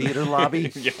Cities Theater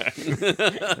lobby? Yeah.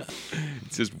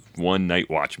 It's just one night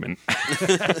watchman.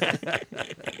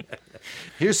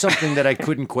 Here's something that I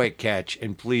couldn't quite catch,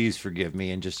 and please forgive me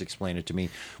and just explain it to me.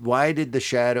 Why did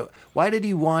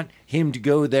he want him to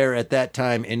go there at that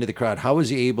time into the crowd? How was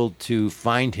he able to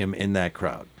find him in that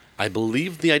crowd? I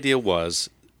believe the idea was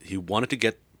he wanted to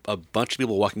get a bunch of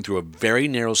people walking through a very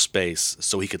narrow space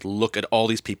so he could look at all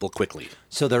these people quickly.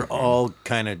 So they're all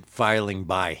kind of filing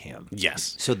by him.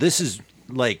 Yes. So this is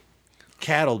like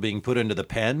cattle being put into the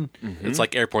pen. Mm-hmm. It's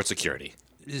like airport security.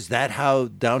 Is that how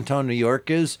downtown New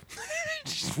York is?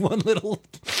 Just one little.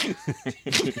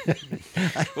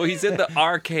 Well, he's in the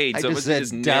arcade, so I it's just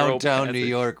just said narrow downtown New passage.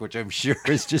 York, which I'm sure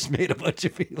has just made a bunch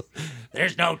of people.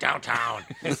 There's no downtown.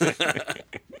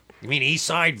 You mean East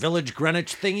Side Village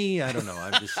Greenwich thingy? I don't know.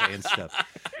 I'm just saying stuff.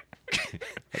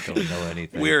 I don't know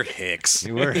anything. We're Hicks.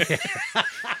 Well,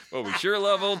 we sure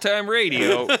love old time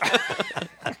radio.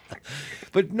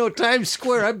 But no, Times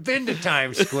Square. I've been to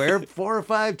Times Square 4 or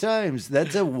 5 times.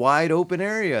 That's a wide open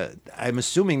area. I'm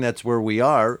assuming that's where we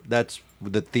are. That's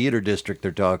the theater district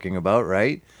they're talking about,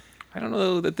 right? I don't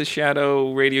know that the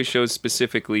Shadow radio shows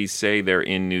specifically say they're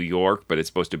in New York, but it's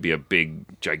supposed to be a big,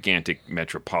 gigantic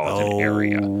metropolitan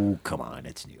area. Oh, come on,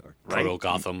 it's New York. Right? Proto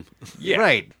Gotham. Yeah.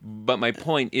 Right. But my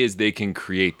point is they can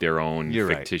create their own You're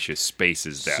right. fictitious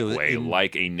spaces that So way,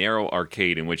 like a narrow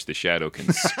arcade in which the Shadow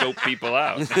can scope people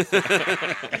out.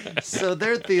 So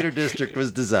their theater district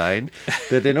was designed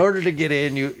that in order to get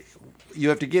in, you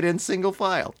have to get in single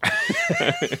file.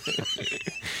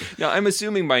 Now, I'm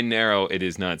assuming by narrow it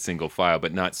is not single file,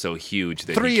 but not so huge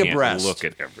that Three you can't abreast. look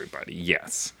at everybody.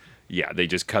 Yes. Yeah, they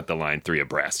just cut the line 3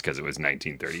 abreast because it was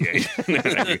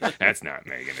 1938. That's not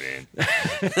making it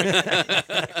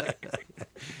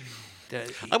in.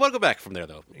 I want to go back from there,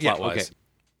 though, Yeah, plot-wise. okay.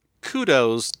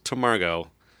 Kudos to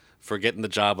Margot for getting the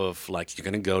job of, like, you're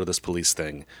going to go to this police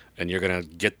thing, and you're going to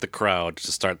get the crowd to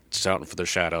start shouting for the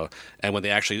Shadow. And when they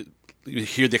actually you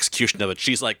hear the execution of it,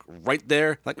 she's, like, right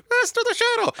there, like, Mr. the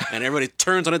Shadow! And everybody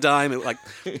turns on a dime. And, like,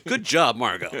 good job,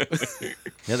 Margot.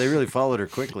 Yeah, they really followed her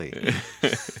quickly.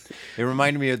 It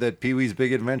reminded me of that Pee-wee's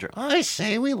Big Adventure. I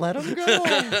say we let him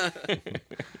go.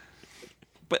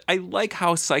 But I like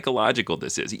how psychological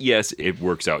this is. Yes, it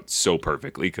works out so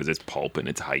perfectly because it's pulp and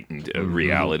it's heightened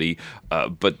reality.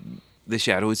 But the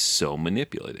Shadow is so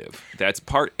manipulative. That's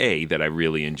part A that I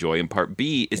really enjoy. And part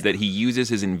B is that he uses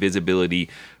his invisibility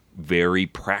very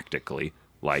practically,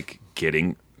 like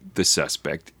getting the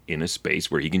suspect in a space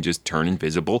where he can just turn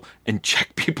invisible and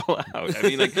check people out. I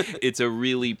mean, like, it's a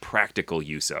really practical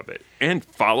use of it. And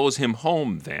follows him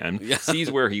home then, sees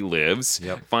where he lives,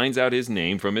 finds out his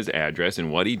name from his address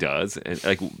and what he does. And,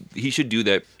 like, he should do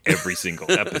that every single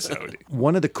episode.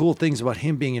 One of the cool things about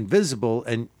him being invisible,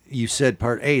 and you said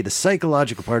part A, the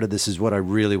psychological part of this is what I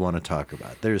really want to talk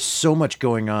about. There's so much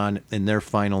going on in their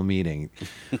final meeting,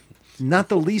 not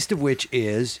the least of which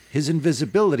is his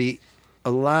invisibility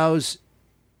allows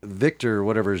Victor,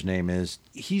 whatever his name is,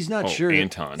 he's not sure.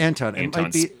 Anton. Anton. It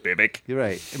might be Spivak. You're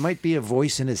right. It might be a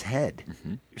voice in his head.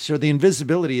 So the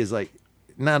invisibility is like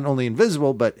not only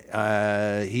invisible, but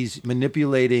he's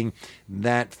manipulating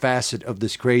that facet of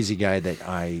this crazy guy that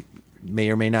I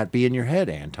may or may not be in your head,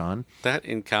 Anton. That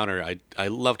encounter, I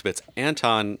loved bits.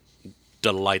 Anton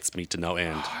delights me to no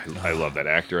end. I love that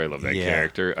actor. I love that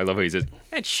character. I love how he says,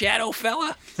 that Shadow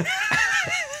fella.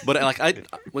 But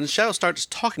when Shadow starts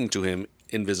talking to him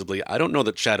invisibly, I don't know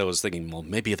that Shadow is thinking, well,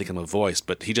 maybe I think I'm a voice,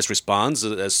 but he just responds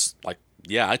as like,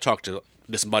 yeah, I talk to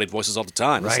disembodied voices all the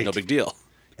time. It's no big deal.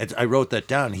 I wrote that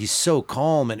down. He's so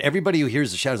calm, and everybody who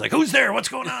hears the Shadow is like, who's there? What's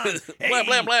going on? Hey.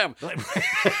 Blam, blam, blam.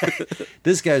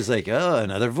 This guy's like, oh,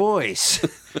 another voice.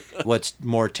 What's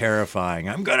more terrifying?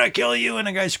 I'm going to kill you. And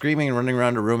a guy screaming and running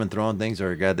around the room and throwing things, or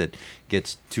a guy that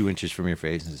gets 2 inches from your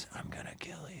face and says, I'm going to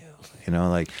kill you. You know,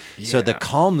 like, so the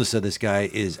calmness of this guy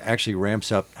actually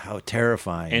ramps up how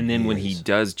terrifying. And then when he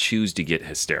does choose to get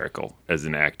hysterical as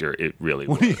an actor, it really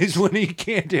works. When he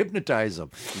can't hypnotize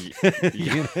him.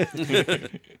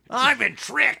 I've been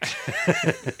tricked.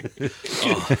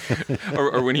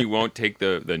 Or when he won't take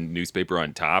the newspaper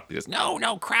on top, he goes,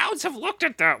 no, crowds have looked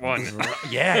at that one.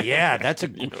 Yeah. That's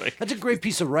a great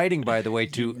piece of writing, by the way,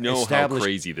 to establish how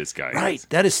crazy this guy is. Right.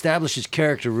 That establishes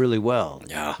character really well.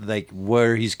 Yeah. Like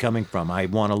where he's coming from. I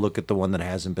want to look at the one that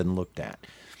hasn't been looked at.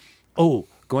 Oh,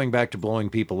 going back to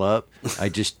blowing people up, I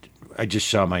just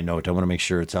saw my note. I want to make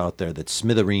sure it's out there that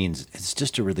Smithereens, it's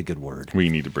just a really good word. We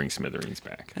need to bring Smithereens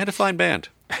back. And a fine band.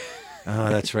 Oh,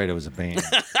 that's right. It was a band.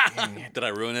 Did I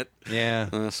ruin it?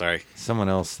 Yeah. Sorry. Someone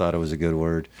else thought it was a good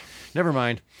word. Never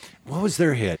mind. What was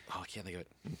their hit? Oh, I can't think of it.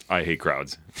 I hate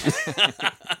crowds.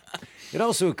 It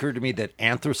also occurred to me that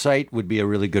Anthracite would be a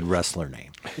really good wrestler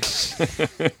name.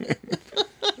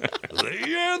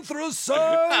 The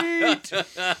Anthracite!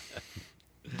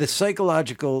 The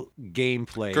psychological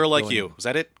gameplay. Girl Like You. Was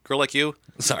that it? Girl Like You?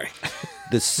 Sorry.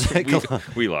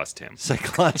 We lost him.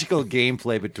 Psychological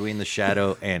gameplay between the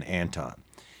Shadow and Anton.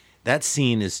 That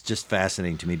scene is just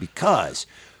fascinating to me because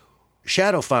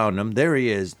Shadow found him. There he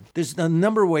is. There's a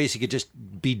number of ways he could just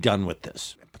be done with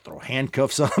this. Throw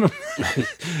handcuffs on him,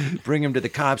 bring him to the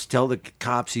cops, tell the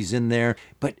cops he's in there.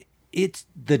 But it's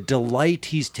the delight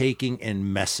he's taking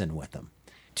in messing with them.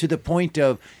 To the point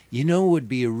of, what would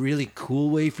be a really cool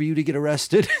way for you to get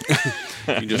arrested?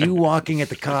 You walking at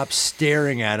the cops,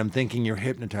 staring at him, thinking you're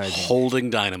hypnotizing. Holding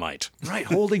dynamite. Right,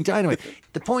 holding dynamite.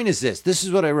 The point is this. This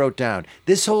is what I wrote down.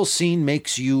 This whole scene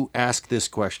makes you ask this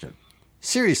question.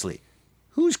 Seriously,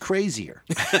 who's crazier?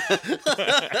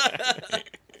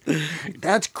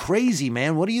 That's crazy,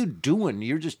 man. What are you doing?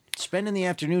 You're just spending the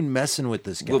afternoon messing with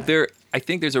this guy. Well, I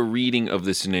think there's a reading of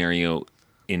the scenario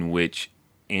in which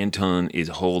Anton is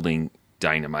holding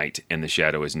dynamite and the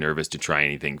Shadow is nervous to try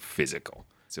anything physical.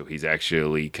 So he's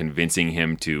actually convincing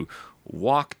him to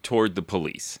walk toward the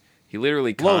police. He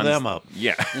literally blow them up.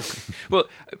 Yeah. Well,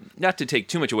 not to take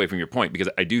too much away from your point, because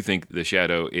I do think the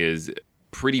Shadow is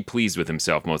pretty pleased with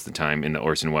himself most of the time in the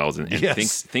Orson Welles and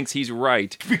thinks he's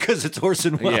right. Because it's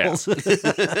Orson Welles. Yeah.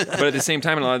 But at the same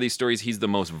time, in a lot of these stories, he's the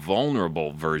most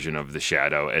vulnerable version of the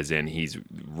Shadow, as in he's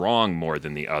wrong more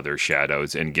than the other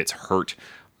Shadows and gets hurt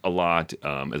a lot.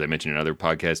 As I mentioned in another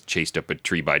podcast, chased up a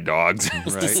tree by dogs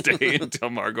to stay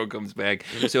until Margot comes back.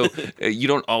 So you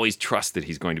don't always trust that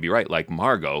he's going to be right. Like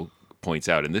Margot points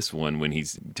out in this one when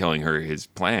he's telling her his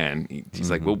plan, he's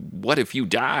like, well, what if you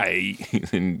die?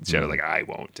 And Shadow's like, I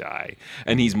won't die.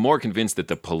 And he's more convinced that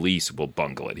the police will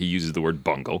bungle it. He uses the word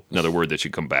bungle, another word that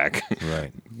should come back.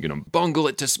 Right. Bungle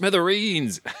it to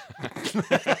smithereens.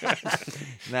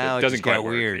 Now it doesn't quite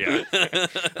weird.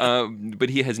 Yeah. But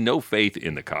he has no faith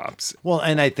in the cops. Well,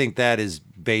 and I think that is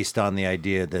based on the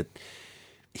idea that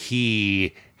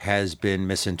he has been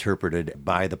misinterpreted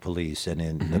by the police and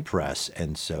in the press.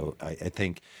 And so I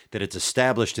think that it's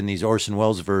established in these Orson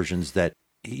Welles versions that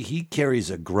he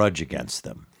carries a grudge against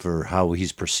them for how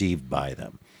he's perceived by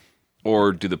them.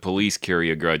 Or do the police carry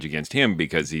a grudge against him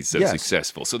because he's so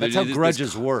successful? So that's how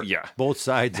grudges work. Yeah. Both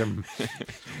sides are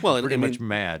pretty much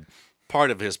mad.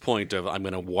 Part of his point of I'm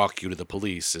going to walk you to the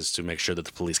police is to make sure that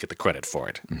the police get the credit for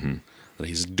it. Mm-hmm.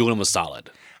 He's doing them a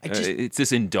solid. It's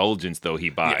this indulgence, though,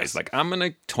 he buys. Yes. Like, I'm going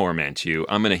to torment you.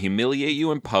 I'm going to humiliate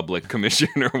you in public,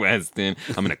 Commissioner Weston.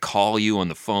 I'm going to call you on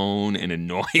the phone and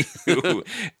annoy you.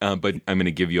 But I'm going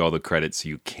to give you all the credit so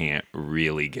you can't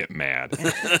really get mad.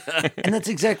 And that's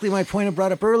exactly my point I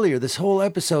brought up earlier. This whole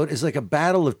episode is like a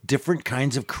battle of different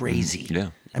kinds of crazy. Yeah.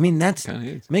 I mean, that's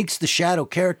makes the Shadow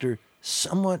character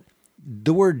somewhat,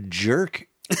 the word jerk.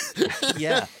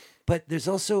 Yeah. But there's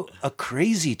also a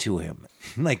crazy to him.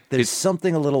 Like, there's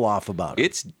something a little off about it.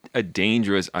 It's a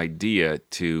dangerous idea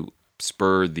to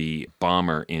spur the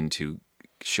bomber into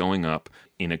showing up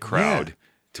in a crowd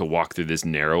to walk through this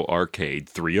narrow arcade,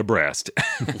 3 abreast.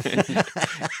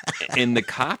 And the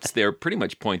cops there pretty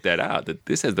much point that out, that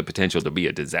this has the potential to be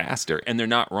a disaster, and they're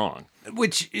not wrong.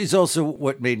 Which is also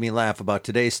what made me laugh about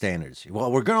today's standards.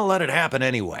 Well, we're going to let it happen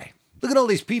anyway. Look at all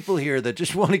these people here that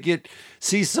just want to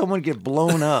see someone get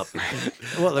blown up.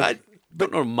 Well, I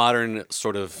don't know modern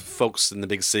sort of folks in the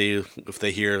big city, if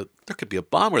they hear there could be a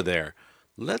bomber there,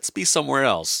 let's be somewhere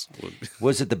else.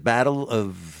 Was it the Battle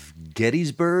of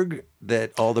Gettysburg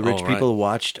that all the rich people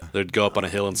watched? They'd go up on a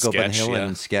hill and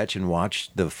sketch and watch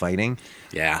the fighting.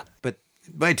 Yeah. But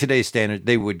by today's standard,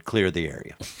 they would clear the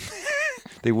area.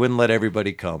 They wouldn't let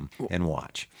everybody come and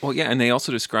watch. Well, yeah, and they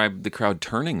also described the crowd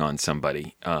turning on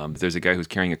somebody. There's a guy who's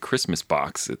carrying a Christmas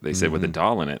box, they said, with a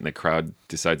doll in it, and the crowd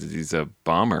decides that he's a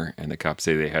bomber, and the cops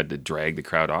say they had to drag the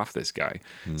crowd off this guy.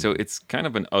 So it's kind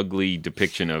of an ugly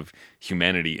depiction of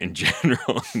humanity in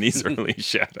general in these early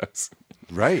Shadows.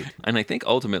 Right. And I think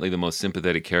ultimately the most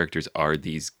sympathetic characters are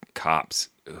these cops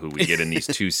who we get in these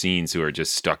 2 scenes who are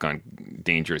just stuck on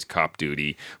dangerous cop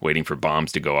duty, waiting for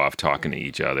bombs to go off, talking to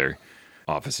each other.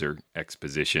 Officer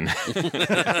exposition.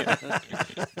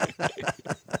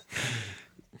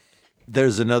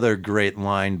 There's another great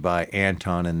line by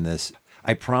Anton in this.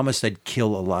 I promised I'd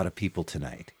kill a lot of people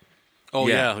tonight. Oh,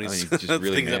 yeah. He's just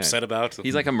really things upset about.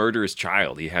 He's like a murderous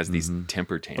child. He has these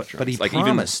temper tantrums. But he like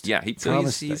promised.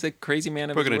 He's a crazy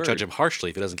man of his word. We're going to judge him harshly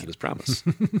if he doesn't keep his promise.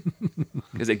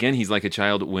 Because, again, he's like a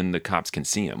child when the cops can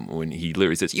see him. When he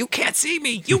literally says, you can't see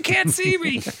me! You can't see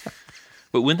me!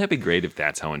 But wouldn't that be great if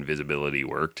that's how invisibility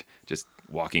worked? Just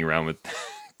walking around with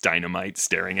dynamite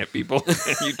staring at people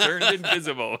and you turned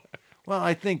invisible. Well,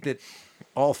 I think that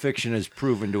all fiction has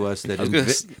proven to us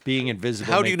that being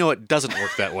invisible... How do you know it doesn't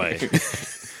work that way?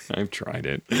 I've tried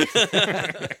it.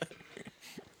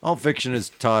 All fiction has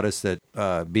taught us that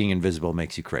being invisible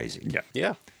makes you crazy.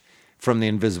 Yeah. From The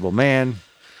Invisible Man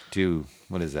to...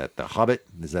 What is that? The Hobbit?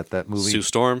 Is that movie? Sue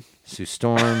Storm. She's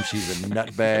a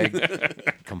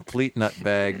nutbag, complete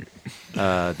nutbag.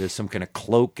 There's some kind of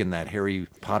cloak in that Harry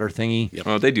Potter thingy. Yep.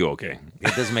 Oh, they do okay.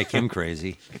 It doesn't make him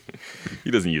crazy.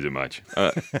 He doesn't use it much.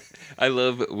 I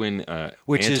love when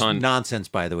Which Anton... is nonsense,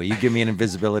 by the way. You give me an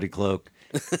invisibility cloak.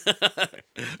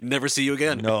 Never see you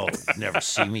again. No, never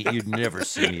see me. You'd never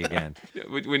see me again.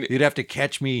 When You'd have to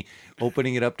catch me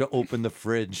opening it up to open the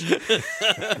fridge.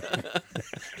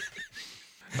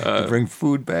 To bring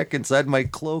food back inside my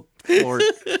cloak. What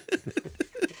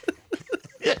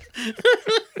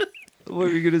were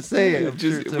you going to say? I'm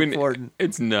sure it's important.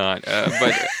 It's not.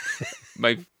 But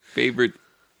my favorite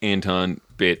Anton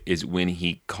bit is when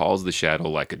he calls the Shadow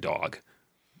like a dog.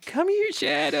 Come here,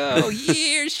 Shadow.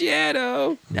 Here,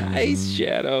 Shadow. Nice,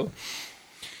 Shadow.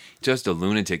 Just a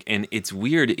lunatic. And it's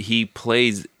weird. He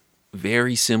plays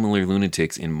very similar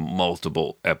lunatics in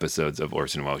multiple episodes of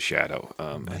Orson Welles' Shadow.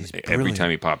 Every time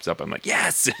he pops up, I'm like,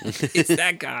 yes, it's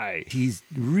that guy. He's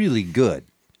really good.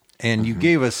 And you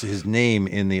gave us his name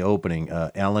in the opening,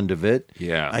 Alan DeVitt.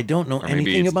 Yeah. I don't know Or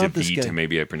anything about this DeVitt, guy.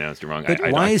 Maybe I pronounced it wrong.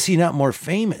 But why is he not more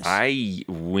famous? I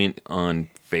went on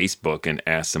Facebook and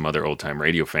asked some other old-time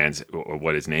radio fans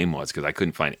what his name was because I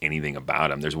couldn't find anything about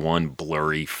him. There's one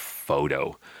blurry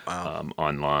photo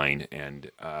online, and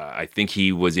I think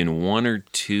he was in one or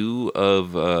two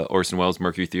of Orson Welles'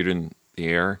 Mercury Theater in the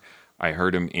Air. I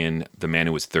heard him in The Man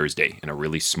Who Was Thursday in a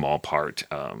really small part.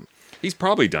 He's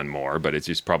probably done more, but it's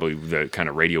just probably the kind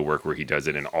of radio work where he does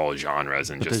it in all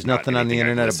genres. And But just there's nothing on the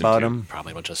internet about him.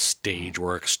 Probably a bunch of stage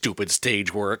work, stupid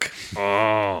stage work.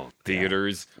 Oh,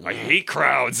 theaters. I hate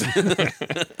crowds.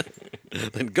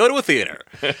 Then go to a theater.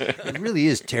 It really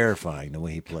is terrifying the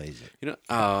way he plays it. You know,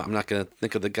 I'm not going to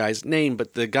think of the guy's name,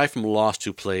 but the guy from Lost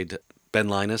who played Ben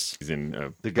Linus. He's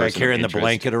in the guy carrying the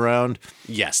blanket around.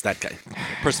 Yes, that guy.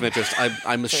 Person of interest.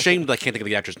 I'm ashamed that I can't think of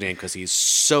the actor's name because he's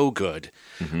so good.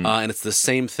 And it's the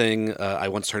same thing. I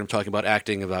once heard him talking about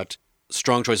acting, about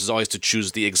strong choice is always to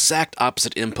choose the exact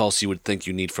opposite impulse you would think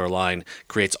you need for a line.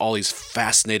 Creates all these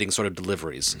fascinating sort of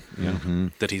deliveries.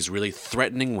 That he's really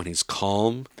threatening when he's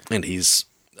calm, and he's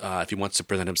if he wants to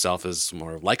present himself as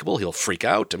more likable, he'll freak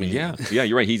out. I mean, yeah,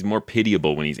 you're right. He's more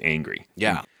pitiable when he's angry.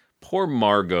 Yeah. Poor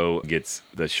Margot gets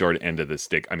the short end of the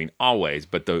stick. I mean, always,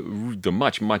 but the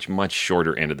much, much, much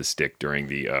shorter end of the stick during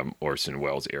the Orson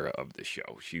Welles era of the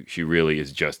show. She really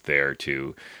is just there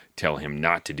to tell him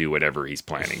not to do whatever he's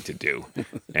planning to do,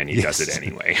 and he does it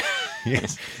anyway.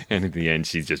 Yes. And at the end,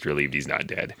 she's just relieved he's not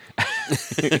dead.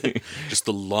 Just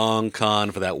the long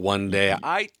con for that one day.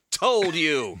 I told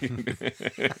you.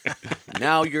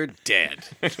 Now you're dead.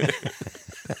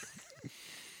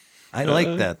 I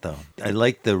like that, though. I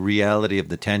like the reality of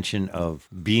the tension of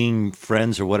being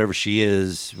friends or whatever she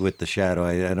is with the Shadow.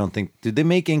 I don't think... Did they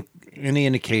make any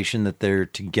indication that they're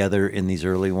together in these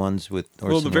early ones with Orson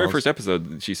Well, the very Welles? first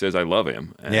episode, she says, I love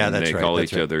him. And Yeah, that's they right, call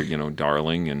that's each right. other,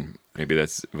 darling, and maybe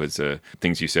that was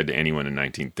things you said to anyone in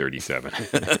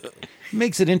 1937.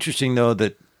 Makes it interesting, though,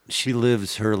 that she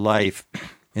lives her life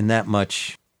in that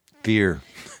much fear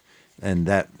and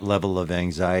that level of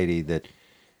anxiety that...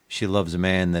 She loves a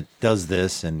man that does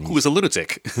this, and who is a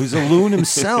lunatic, who's a loon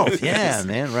himself. Yes. Yeah,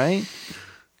 man, right?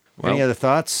 Well, any other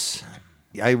thoughts?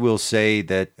 I will say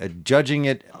that judging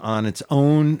it on its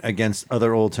own against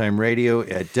other old-time radio,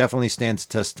 it definitely stands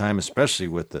the test of time, especially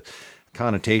with the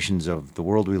connotations of the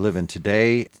world we live in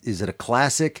today. Is it a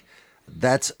classic?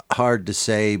 That's hard to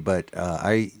say, but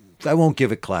I won't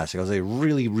give it classic. I'll say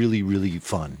really, really, really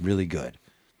fun, really good.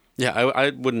 Yeah, I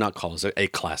would not call this a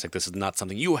classic. This is not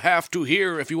something you have to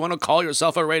hear if you want to call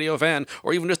yourself a radio fan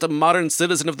or even just a modern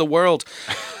citizen of the world.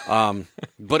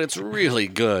 But it's really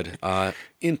good.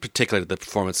 In particular, the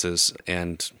performances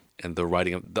and the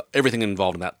writing of everything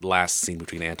involved in that last scene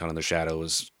between Anton and the Shadow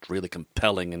is really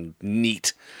compelling and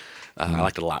neat. I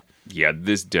liked it a lot. Yeah,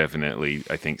 this definitely,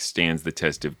 I think, stands the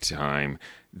test of time.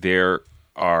 There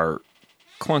are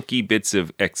clunky bits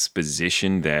of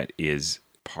exposition that is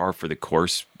par for the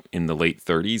course in the late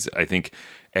 30s. I think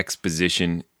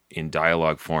exposition in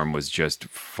dialogue form was just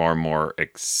far more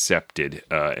accepted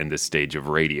in this stage of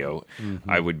radio.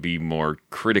 I would be more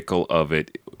critical of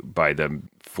it by the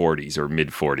 40s or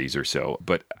mid 40s or so.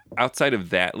 But outside of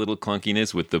that little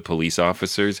clunkiness with the police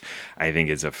officers, I think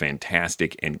it's a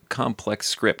fantastic and complex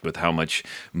script with how much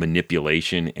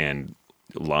manipulation and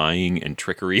lying and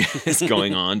trickery is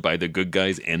going on by the good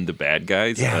guys and the bad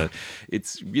guys. Yeah.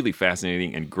 It's really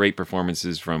fascinating and great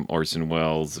performances from Orson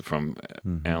Welles, from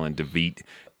Alan DeVitt.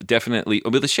 Definitely.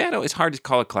 But The Shadow is hard to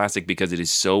call a classic because it is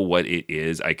so what it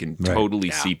is. I can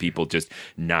totally see people just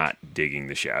not digging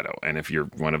The Shadow. And if you're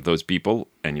one of those people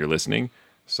and you're listening,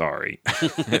 sorry.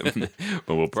 But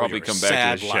we'll probably come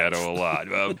back to The Shadow a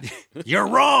lot. You're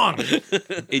wrong.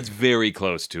 It's very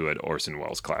close to an Orson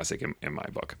Welles classic in my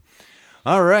book.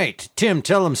 All right. Tim,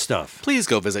 tell them stuff. Please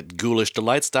go visit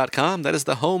GhoulishDelights.com. That is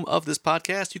the home of this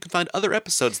podcast. You can find other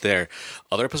episodes there.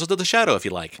 Other episodes of The Shadow, if you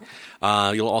like.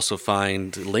 You'll also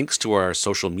find links to our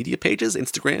social media pages,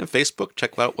 Instagram, Facebook.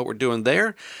 Check out what we're doing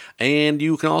there. And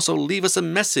you can also leave us a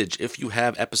message if you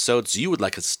have episodes you would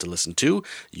like us to listen to.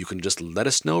 You can just let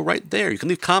us know right there. You can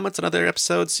leave comments on other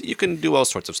episodes. You can do all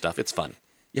sorts of stuff. It's fun.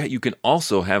 Yeah, you can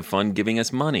also have fun giving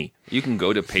us money. You can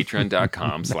go to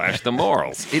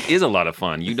patreon.com/themorals. It is a lot of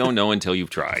fun. You don't know until you've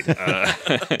tried.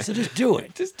 So just do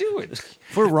it. Just do it.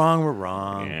 If we're wrong, we're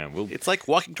wrong. Yeah, It's like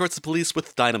walking towards the police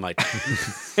with dynamite.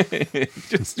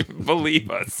 just believe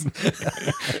us.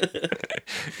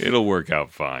 It'll work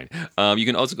out fine. You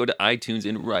can also go to iTunes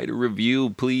and write a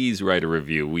review. Please write a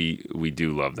review. We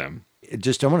do love them. I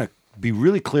want to be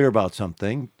really clear about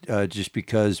something, just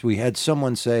because we had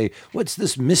someone say, what's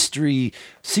this mystery,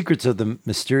 secrets of the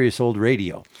mysterious old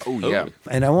radio? Oh, yeah.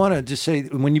 And I want to just say,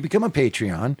 when you become a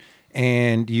Patreon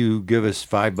and you give us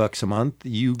 $5 a month,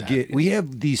 we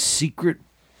have these secret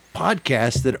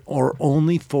podcasts that are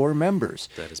only for members.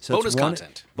 That is bonus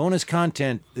content. Bonus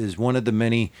content is one of the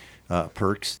many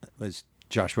perks, as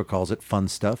Joshua calls it, fun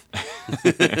stuff.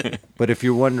 But if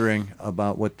you're wondering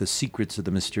about what the secrets of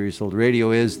the mysterious old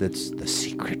radio is, that's the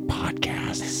secret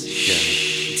podcasts.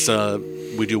 Yeah.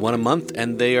 We do one a month,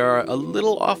 and they are a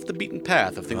little off the beaten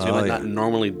path of things we might not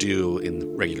normally do in the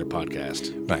regular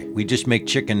podcast. Right. We just make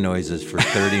chicken noises for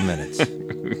 30 minutes.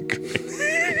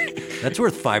 That's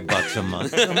worth $5 a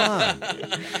month. Come on.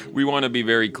 We want to be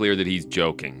very clear that he's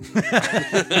joking.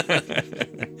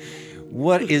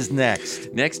 What is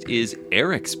next? Next is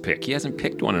Eric's pick. He hasn't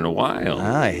picked one in a while.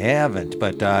 I haven't,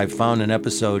 but I found an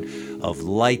episode of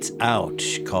Lights Out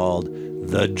called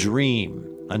The Dream.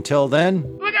 Until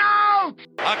then... Look out!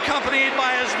 Accompanied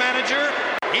by his manager,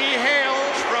 he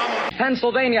hails from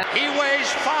Pennsylvania. He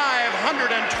weighs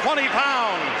 520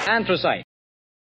 pounds. Anthracite.